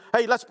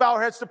hey, let's bow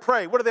our heads to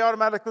pray. What do they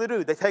automatically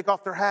do? They take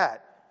off their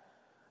hat.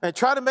 And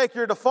try to make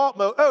your default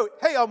mode,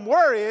 hey, I'm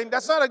worrying.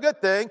 That's not a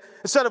good thing.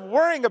 Instead of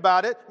worrying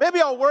about it,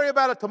 maybe I'll worry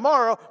about it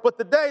tomorrow, but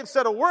today,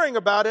 instead of worrying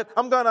about it,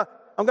 I'm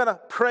gonna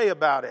pray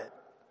about it.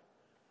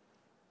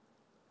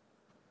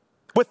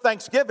 With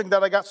thanksgiving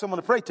that I got someone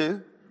to pray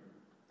to.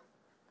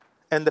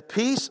 And the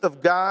peace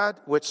of God,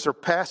 which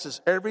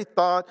surpasses every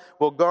thought,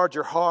 will guard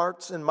your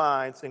hearts and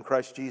minds in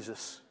Christ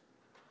Jesus.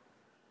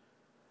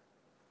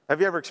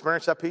 Have you ever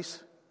experienced that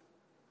peace?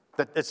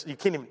 You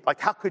can't even,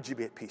 how could you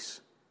be at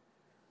peace?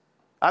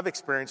 I've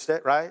experienced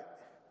it, right?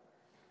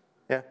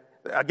 Yeah.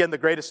 Again, the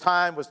greatest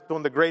time was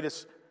during the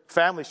greatest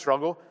family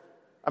struggle.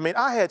 I mean,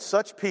 I had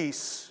such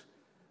peace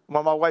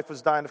when my wife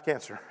was dying of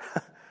cancer.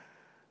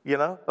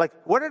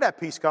 Where did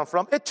that peace come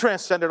from? It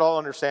transcended all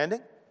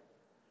understanding,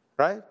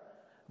 right?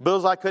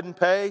 Bills I couldn't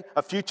pay,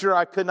 a future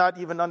I could not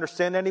even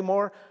understand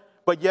anymore,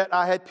 but yet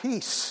I had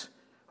peace,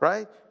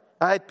 right?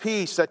 I had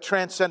peace that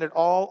transcended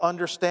all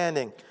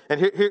understanding. And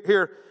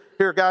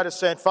here God is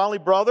saying, finally,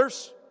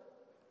 brothers,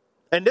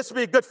 and this would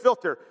be a good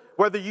filter,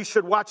 whether you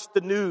should watch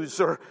the news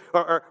or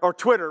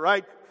Twitter,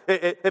 right?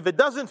 If it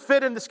doesn't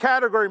fit in this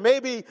category,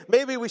 maybe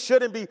we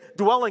shouldn't be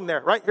dwelling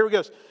there, right? Here we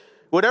go.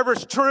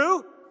 Whatever's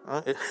true,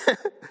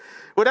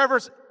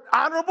 whatever's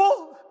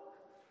honorable,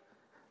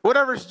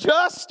 whatever's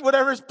just,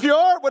 whatever's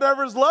pure,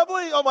 whatever's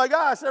lovely, oh my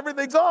gosh,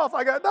 everything's off.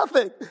 I got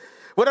nothing.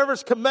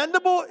 Whatever's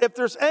commendable, if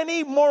there's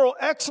any moral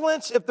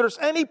excellence, if there's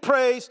any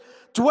praise,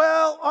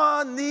 dwell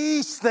on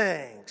these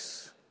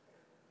things.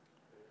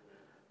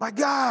 My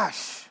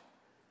gosh.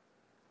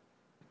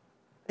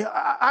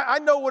 I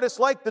know what it's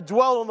like to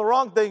dwell on the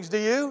wrong things, do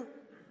you?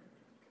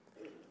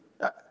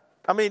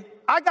 I mean,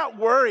 I got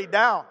worried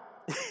down,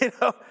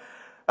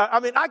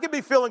 I can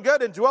be feeling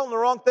good and dwell on the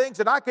wrong things,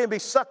 and I can be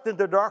sucked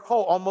into a dark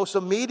hole almost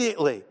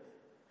immediately.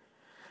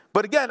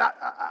 But again,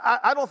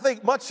 I don't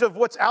think much of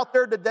what's out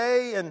there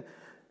today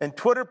and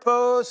Twitter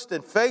posts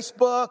and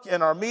Facebook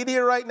and our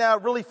media right now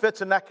really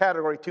fits in that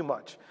category too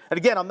much. And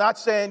again, I'm not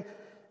saying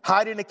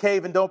hide in a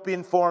cave and don't be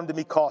informed and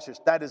be cautious.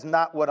 That is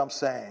not what I'm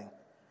saying.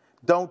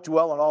 Don't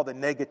dwell on all the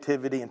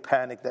negativity and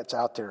panic that's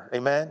out there.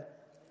 Amen?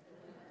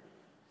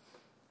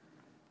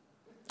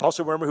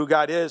 Also, remember who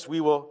God is.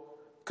 We will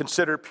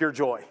consider pure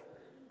joy,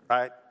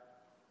 right?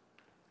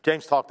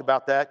 James talked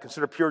about that.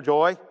 Consider pure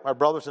joy, my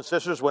brothers and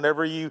sisters,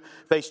 whenever you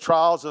face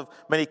trials of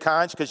many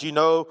kinds, because you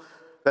know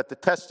that the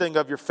testing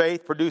of your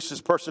faith produces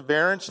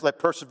perseverance. Let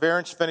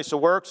perseverance finish the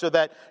work so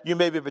that you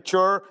may be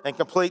mature and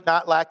complete,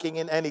 not lacking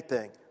in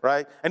anything,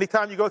 right?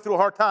 Anytime you go through a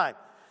hard time,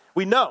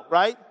 we know,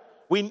 right?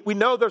 We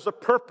know there's a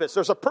purpose.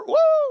 There's woo,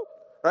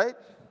 right?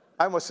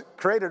 I almost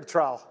created a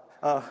trial,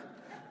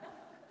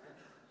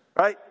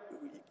 right?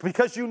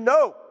 Because you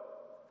know,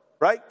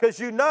 right? Because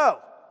you know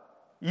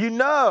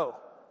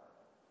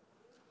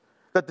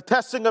that the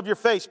testing of your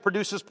faith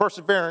produces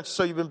perseverance,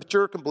 so you've been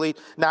mature, complete,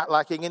 not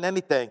lacking in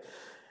anything.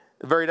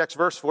 The very next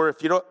verse for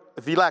if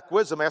you lack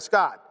wisdom, ask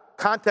God.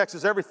 Context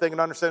is everything in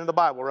understanding the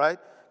Bible, right?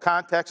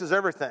 Context is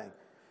everything.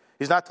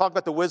 He's not talking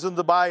about the wisdom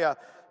to buy a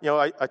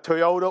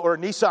Toyota or a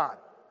Nissan,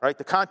 right?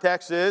 The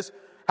context is,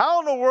 how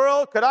in the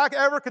world could I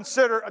ever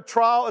consider a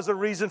trial as a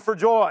reason for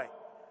joy?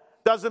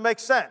 Doesn't make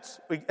sense.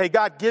 Hey,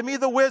 God, give me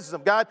the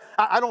wisdom. God,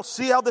 I don't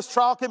see how this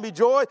trial can be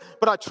joy,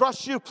 but I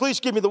trust you. Please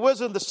give me the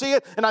wisdom to see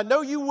it, and I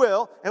know you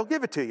will, and he'll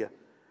give it to you.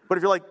 But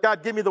if you're like,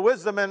 God, give me the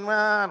wisdom, and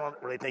I don't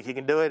really think you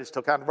can do it. It's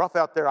still kind of rough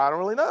out there. I don't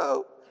really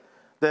know.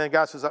 Then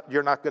God says,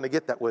 you're not going to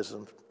get that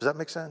wisdom. Does that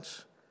make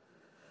sense?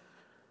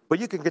 But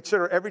you can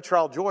consider every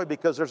trial joy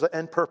because there's an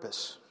end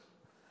purpose.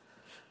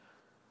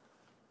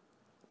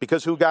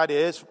 Because who God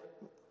is,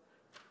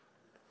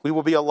 we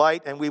will be a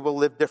light and we will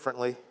live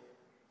differently.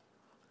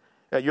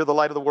 You're the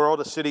light of the world.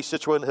 A city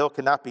situated on the hill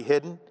cannot be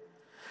hidden.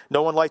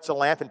 No one lights a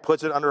lamp and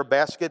puts it under a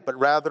basket, but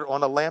rather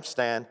on a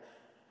lampstand,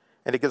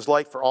 and it gives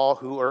light for all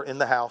who are in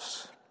the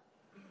house.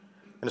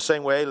 In the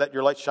same way, let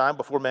your light shine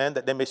before men,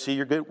 that they may see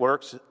your good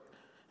works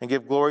and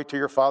give glory to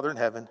your Father in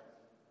heaven.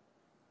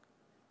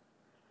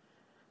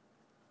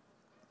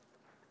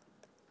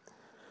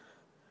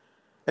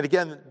 And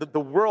again, the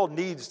world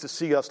needs to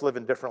see us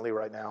living differently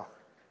right now.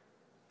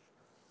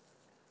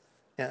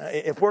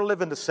 If we're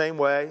living the same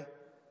way,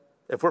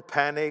 if we're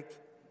panicked,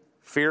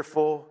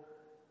 fearful,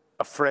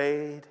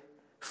 afraid,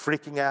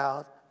 freaking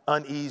out,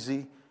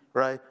 uneasy,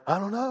 right? I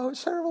don't know,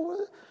 it's terrible.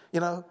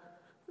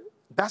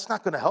 That's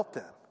not going to help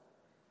them.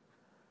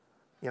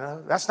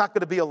 That's not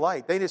going to be a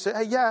light. They need to say,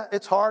 hey, yeah,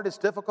 it's hard, it's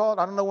difficult.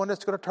 I don't know when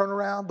it's going to turn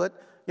around, but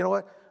you know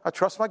what? I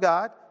trust my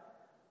God.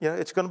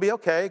 It's going to be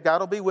okay. God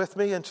will be with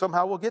me, and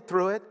somehow we'll get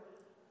through it.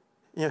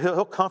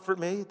 He'll comfort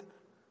me.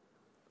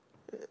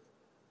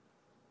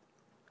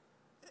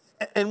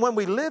 And when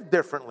we live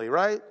differently,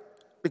 right?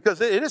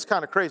 Because it is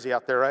kind of crazy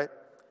out there, right?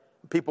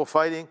 People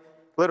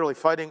literally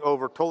fighting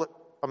over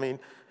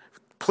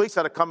police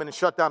had to come in and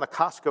shut down a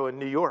Costco in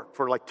New York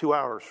for like 2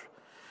 hours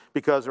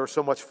because there was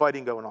so much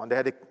fighting going on. They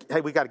had to,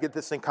 hey, we got to get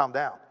this thing calmed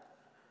down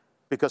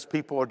because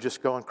people are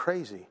just going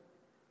crazy,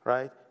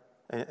 right?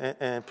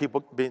 And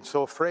people being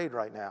so afraid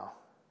right now.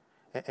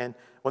 And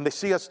when they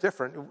see us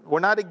different, we're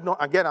not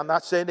again, I'm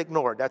not saying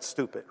ignore. That's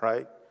stupid,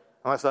 right?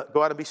 Unless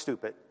go out and be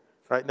stupid,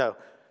 right? No,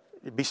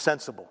 be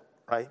sensible,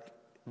 right?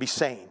 Be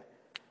sane.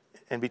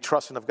 And be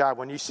trusting of God.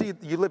 When you see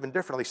you living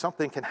differently,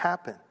 something can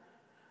happen.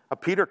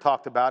 Peter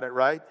talked about it,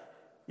 right?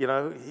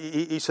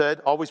 He said,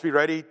 always be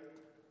ready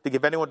to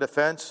give anyone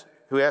defense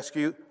who asks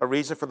you a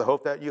reason for the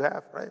hope that you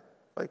have, right?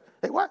 Like,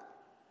 hey, what?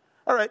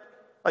 All right,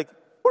 like,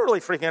 we're really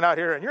freaking out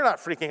here, and you're not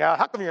freaking out.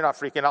 How come you're not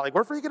freaking out? Like,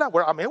 we're freaking out.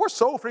 We're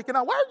so freaking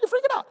out. Why are you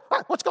freaking out? All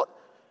right, what's going on?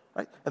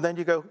 Right? And then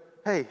you go,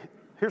 hey,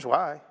 here's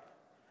why.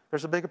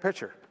 There's a bigger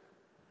picture.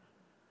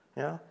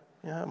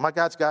 My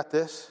God's got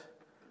this.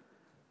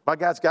 My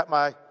God's got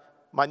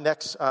my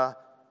next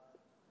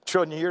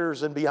trillion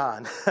years and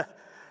beyond.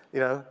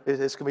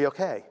 It's going to be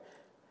okay.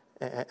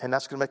 And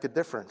that's going to make a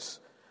difference.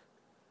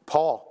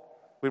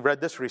 Paul, we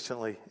read this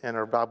recently in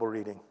our Bible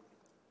reading.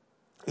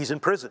 He's in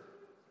prison.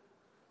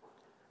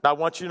 Now, I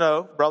want you to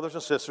know, brothers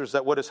and sisters,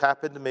 that what has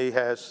happened to me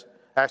has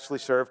actually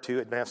served to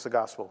advance the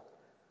gospel.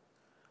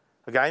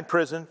 A guy in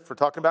prison for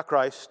talking about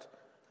Christ,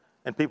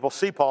 and people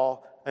see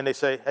Paul, and they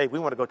say, hey, we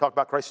want to go talk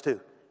about Christ too.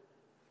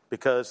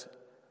 Because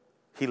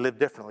he lived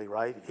differently,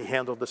 right? He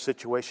handled the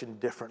situation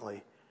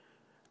differently.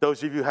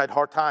 Those of you who had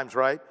hard times,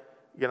 right?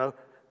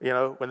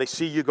 When they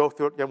see you go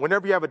through it,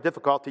 whenever you have a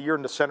difficulty, you're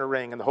in the center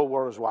ring and the whole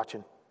world is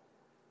watching,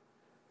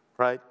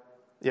 right?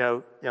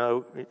 When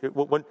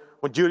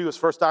Judy was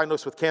first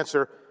diagnosed with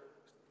cancer,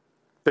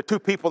 the two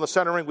people in the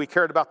center ring we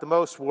cared about the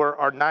most were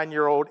our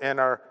 9-year-old and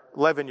our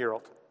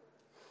 11-year-old.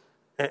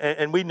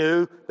 And we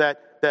knew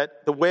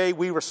that the way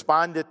we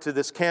responded to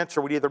this cancer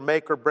would either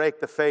make or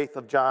break the faith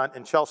of John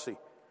and Chelsea.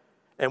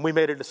 And we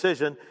made a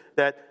decision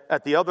that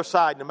at the other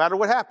side, no matter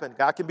what happened,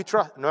 God can be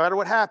trusted. No matter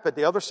what happened,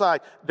 the other side,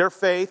 their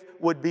faith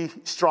would be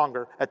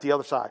stronger at the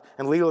other side.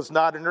 And Leila's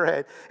nodding her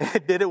head.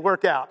 Did it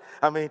work out?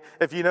 I mean,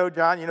 if you know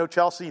John, you know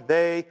Chelsea,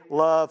 they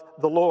love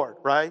the Lord,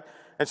 right?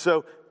 And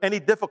so any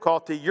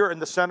difficulty, you're in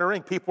the center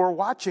ring. People are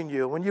watching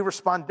you. When you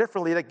respond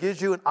differently, that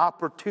gives you an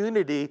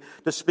opportunity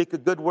to speak a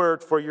good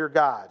word for your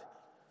God.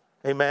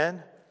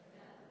 Amen?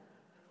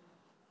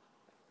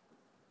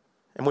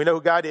 And we know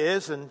who God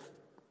is, and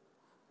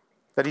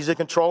that he's in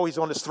control, he's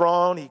on his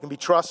throne, he can be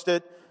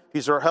trusted,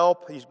 he's our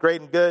help, he's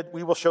great and good.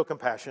 We will show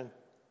compassion.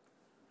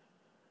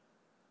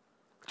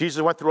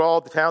 Jesus went through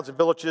all the towns and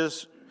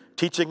villages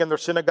teaching in their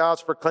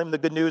synagogues, proclaiming the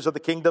good news of the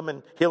kingdom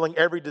and healing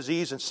every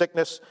disease and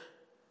sickness.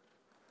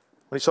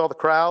 When he saw the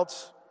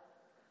crowds,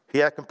 he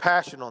had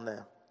compassion on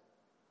them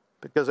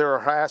because they were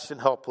harassed and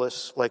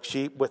helpless like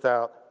sheep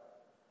without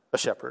a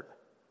shepherd.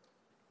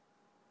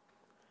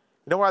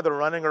 You know why they're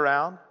running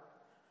around?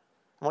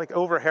 Like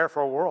over half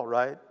our world,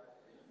 right?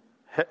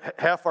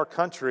 Half our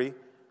country,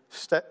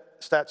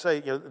 stats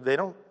say, they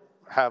don't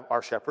have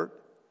our shepherd.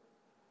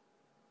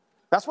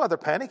 That's why they're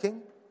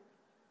panicking.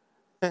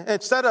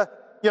 Instead of,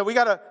 we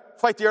got to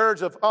fight the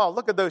urge of, oh,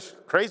 look at those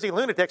crazy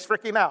lunatics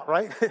freaking out,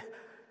 right?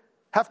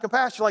 Have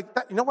compassion like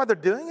that. You know why they're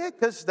doing it?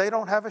 Because they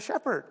don't have a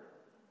shepherd.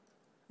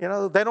 They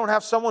don't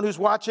have someone who's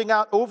watching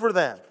out over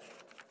them.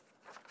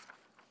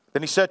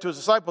 Then he said to his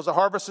disciples, the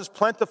harvest is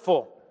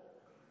plentiful,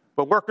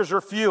 but workers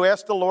are few.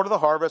 Ask the Lord of the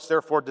harvest,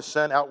 therefore, to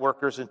send out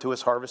workers into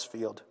his harvest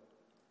field.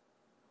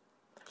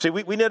 See,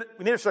 we need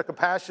to show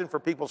compassion for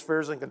people's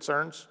fears and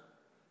concerns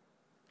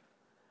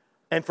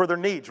and for their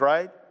needs,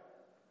 right?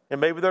 And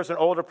maybe there's an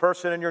older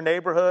person in your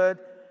neighborhood,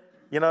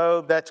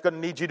 that's going to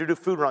need you to do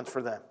food runs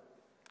for them.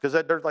 Because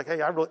they're like,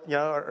 hey, I really,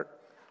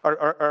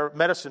 our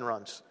medicine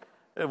runs.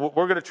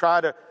 We're going to try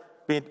to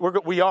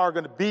we are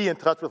going to be in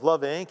touch with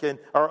Love Inc. and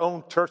our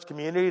own church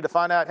community to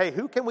find out, hey,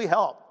 who can we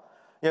help?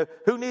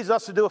 Who needs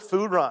us to do a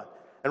food run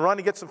and run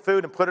and get some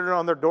food and put it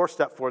on their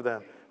doorstep for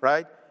them,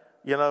 right?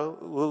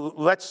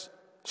 Let's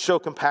show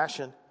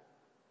compassion.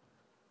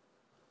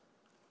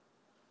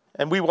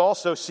 And we will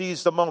also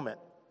seize the moment.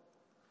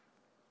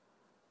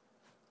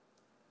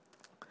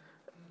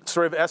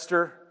 Story of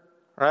Esther,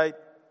 right?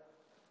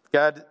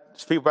 God's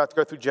people about to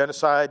go through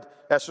genocide.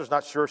 Esther's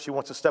not sure she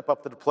wants to step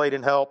up to the plate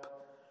and help.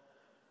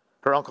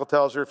 Her uncle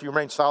tells her, if you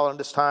remain silent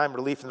this time,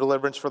 relief and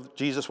deliverance for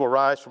Jesus will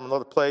rise from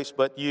another place,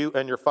 but you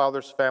and your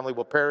father's family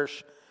will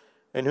perish.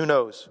 And who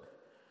knows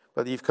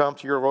whether you've come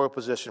to your royal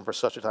position for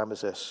such a time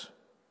as this.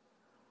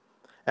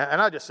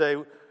 And I just say,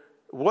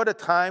 what a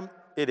time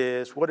it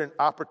is, what an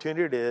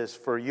opportunity it is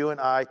for you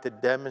and I to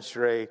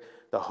demonstrate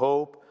the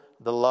hope,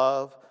 the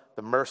love,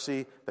 the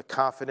mercy, the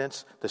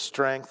confidence, the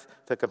strength,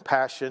 the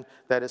compassion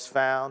that is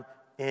found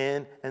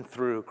in and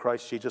through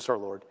Christ Jesus our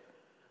Lord.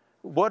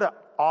 What an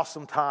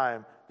awesome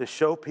time to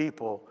show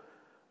people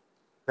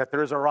that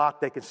there is a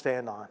rock they can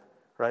stand on,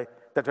 right?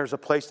 That there's a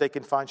place they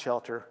can find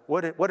shelter.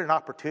 What an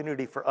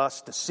opportunity for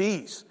us to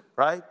seize,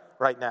 right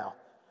now,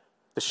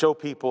 to show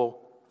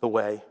people the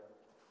way.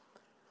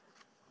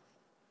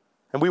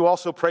 And we will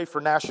also pray for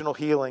national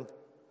healing.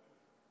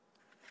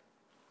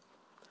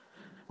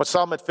 When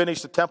Solomon had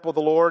finished the temple of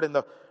the Lord in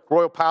the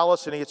royal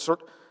palace, and he had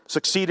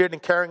succeeded in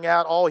carrying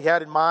out all he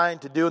had in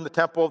mind to do in the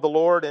temple of the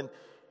Lord and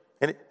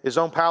in his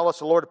own palace,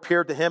 the Lord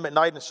appeared to him at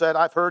night and said,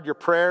 I've heard your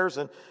prayers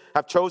and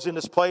I've chosen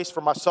this place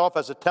for myself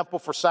as a temple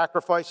for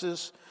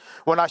sacrifices.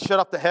 When I shut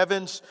up the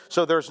heavens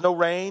so there's no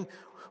rain,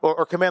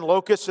 or command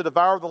locusts to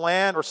devour the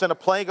land, or send a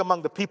plague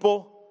among the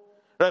people,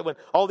 right? When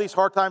all these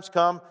hard times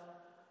come,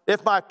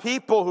 if my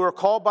people who are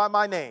called by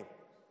my name,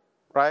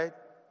 right,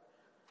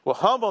 will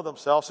humble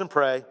themselves and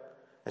pray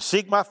and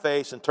seek my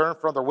face and turn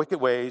from their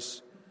wicked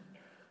ways,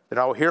 then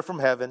I will hear from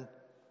heaven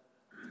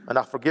and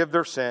I'll forgive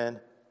their sin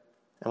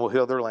and will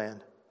heal their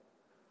land.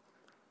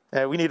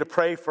 And we need to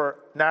pray for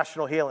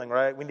national healing,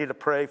 right? We need to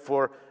pray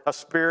for a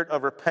spirit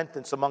of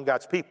repentance among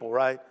God's people,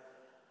 right?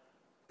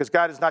 Because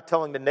God is not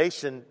telling the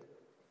nation,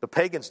 the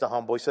pagans, to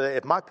humble. He said,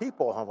 if my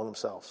people humble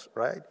themselves,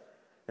 right,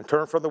 and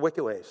turn from the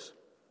wicked ways.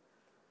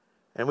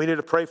 And we need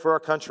to pray for our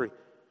country.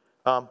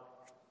 We're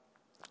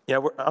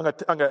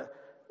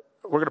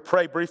going to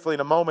pray briefly in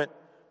a moment,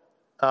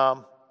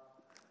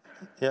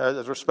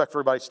 as respect for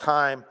everybody's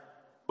time.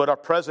 But our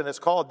president has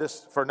called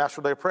this for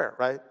National Day of Prayer,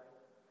 right?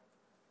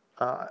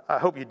 I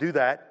hope you do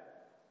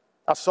that.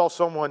 I saw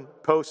someone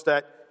post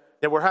that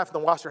we're having to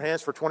wash our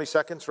hands for 20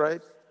 seconds,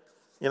 right?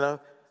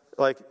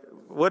 Like,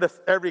 what if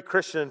every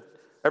Christian,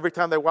 every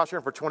time they wash their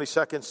hands for 20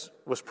 seconds,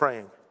 was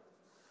praying?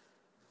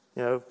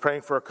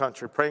 Praying for our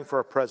country, praying for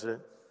our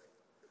president.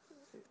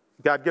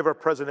 God, give our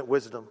president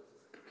wisdom.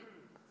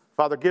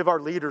 Father, give our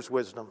leaders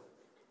wisdom.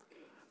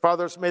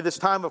 Fathers, may this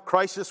time of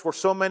crisis where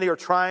so many are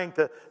trying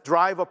to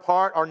drive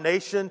apart our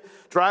nation,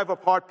 drive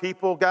apart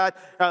people, God,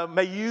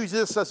 may you use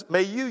this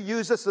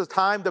as a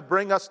time to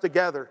bring us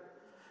together.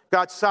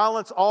 God,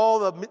 silence all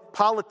the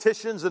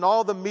politicians and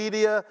all the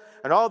media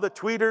and all the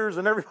tweeters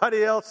and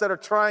everybody else that are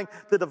trying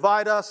to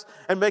divide us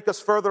and make us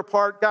further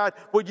apart. God,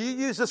 would you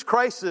use this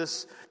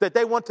crisis that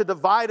they want to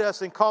divide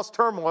us and cause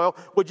turmoil?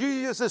 Would you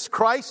use this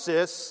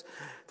crisis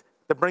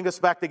to bring us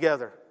back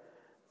together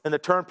and to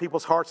turn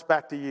people's hearts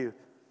back to you?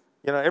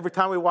 Every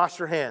time we wash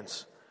our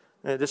hands,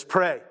 just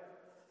pray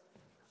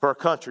for our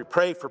country.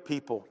 Pray for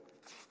people.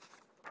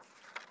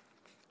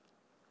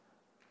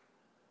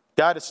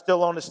 God is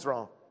still on his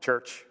throne,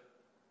 church.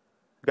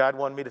 God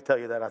wanted me to tell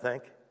you that, I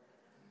think.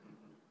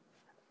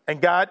 And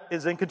God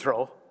is in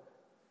control.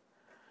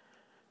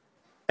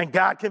 And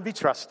God can be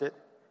trusted.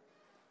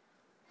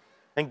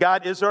 And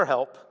God is our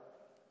help.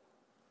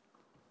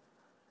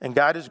 And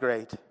God is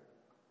great.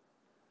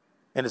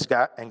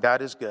 And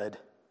God is good.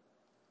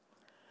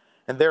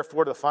 And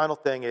therefore, the final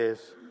thing is,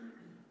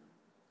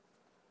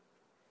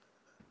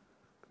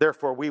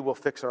 Therefore, we will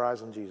fix our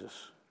eyes on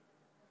Jesus.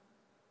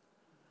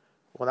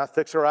 We'll not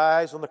fix our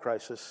eyes on the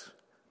crisis.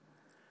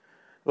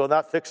 We'll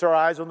not fix our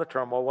eyes on the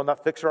turmoil. We'll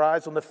not fix our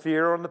eyes on the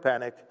fear or on the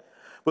panic.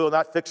 We will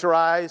not fix our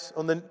eyes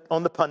on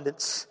the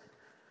pundits.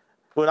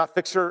 We will not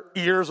fix our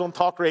ears on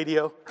talk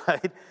radio,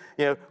 right?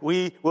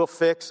 We will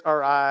fix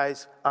our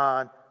eyes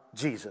on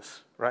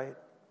Jesus, right?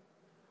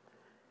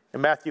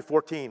 In Matthew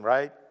 14,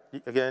 right?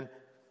 Again,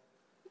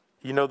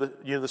 you know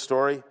the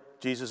story.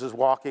 Jesus is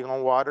walking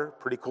on water.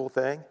 Pretty cool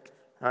thing,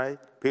 right?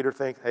 Peter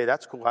thinks, hey,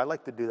 that's cool. I'd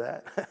like to do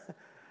that.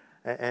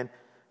 and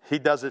he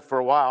does it for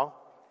a while.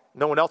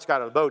 No one else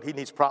got out of the boat. He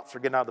needs props for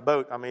getting out of the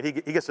boat. I mean, he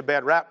gets a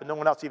bad rap, but no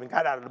one else even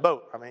got out of the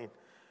boat. I mean,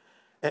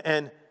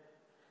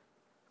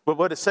 but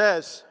what it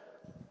says,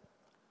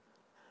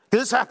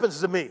 because this happens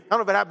to me. I don't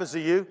know if it happens to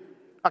you.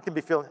 I can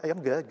be feeling, hey,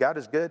 I'm good. God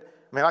is good.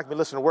 I mean, I can be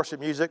listening to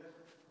worship music.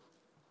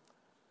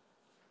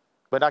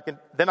 But I can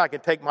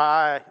take my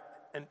eye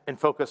and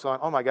focus on,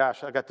 oh my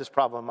gosh, I got this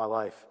problem in my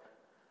life.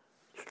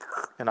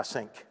 And I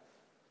sink.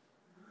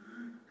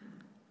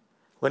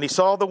 When he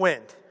saw the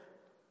wind,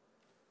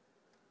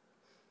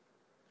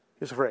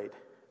 he was afraid.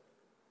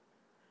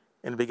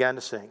 And began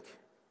to sink.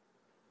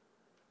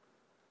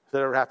 Has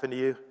that ever happened to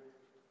you?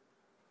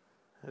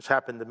 It's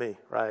happened to me,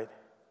 right?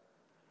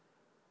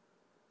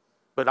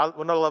 But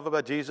what I love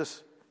about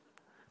Jesus,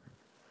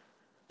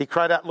 he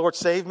cried out, Lord,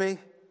 save me.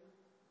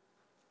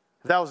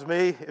 If that was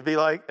me, it'd be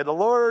like, and the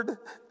Lord,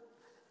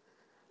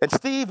 and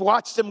Steve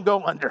watched him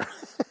go under.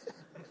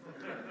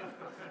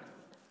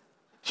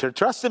 Should have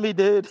trusted me,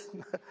 dude.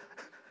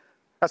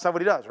 That's not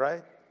what he does,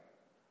 right?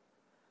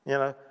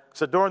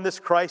 So during this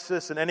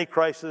crisis and any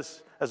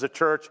crisis as a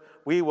church,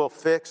 we will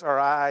fix our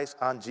eyes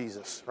on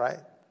Jesus, right?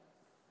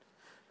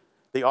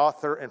 The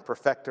author and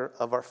perfecter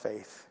of our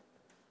faith,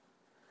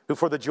 who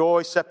for the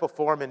joy set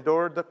before him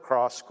endured the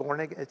cross,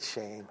 scorning its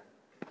shame,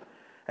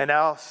 and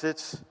now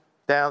sits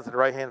down to the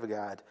right hand of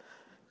God.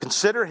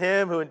 Consider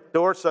him who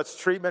endured such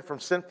treatment from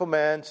sinful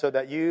men, so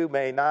that you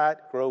may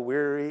not grow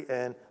weary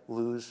and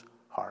lose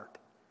heart.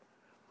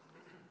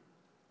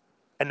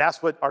 And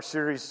that's what our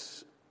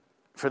series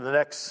for the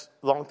next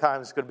long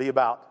time is going to be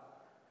about.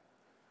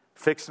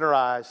 Fixing our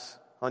eyes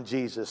on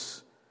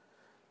Jesus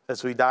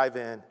as we dive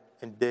in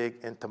and dig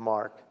into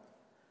Mark.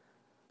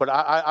 But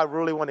I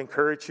really want to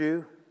encourage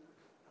you.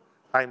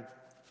 I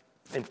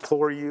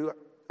implore you.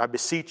 I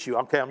beseech you.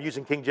 Okay, I'm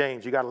using King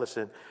James. You got to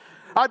listen.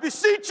 I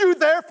beseech you,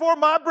 therefore,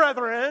 my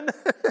brethren.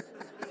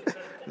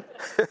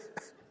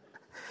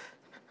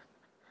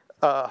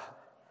 To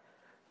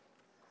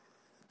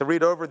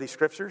read over these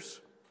scriptures.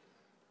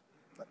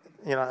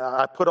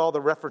 I put all the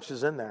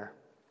references in there.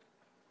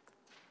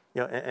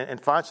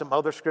 And find some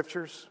other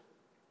scriptures.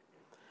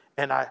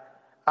 And I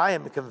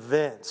am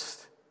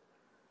convinced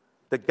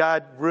that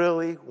God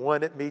really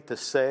wanted me to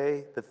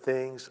say the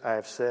things I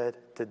have said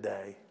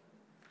today.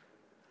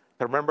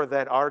 Remember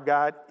that our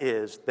God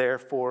is,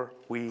 therefore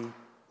we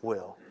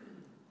will.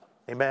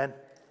 Amen?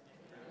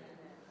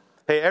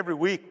 Hey, every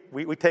week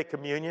we take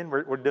communion.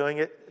 We're doing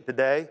it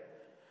today.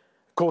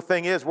 Cool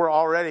thing is we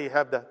already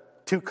have the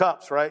 2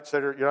 cups, right? So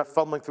you're not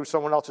fumbling through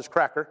someone else's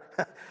cracker.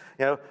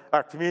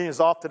 Our communion is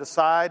off to the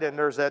side, and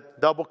there's that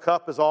double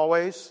cup as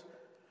always,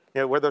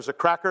 where there's a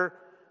cracker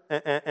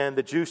and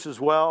the juice as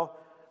well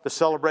to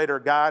celebrate our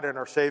God and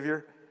our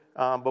Savior.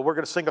 But we're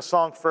going to sing a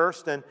song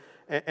first, and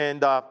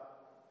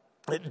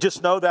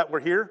just know that we're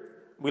here.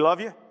 We love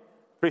you.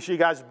 Appreciate you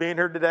guys being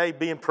here today,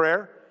 be in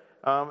prayer.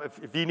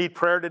 If you need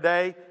prayer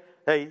today,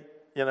 hey,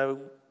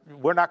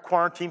 we're not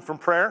quarantined from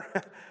prayer.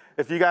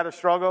 If you got a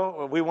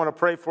struggle, we want to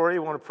pray for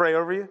you. We want to pray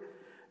over you.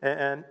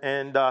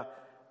 And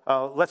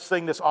let's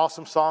sing this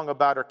awesome song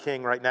about our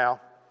King right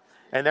now.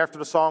 And after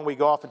the song, we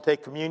go off and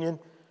take communion.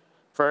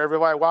 For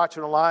everybody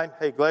watching online,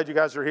 hey, glad you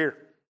guys are here.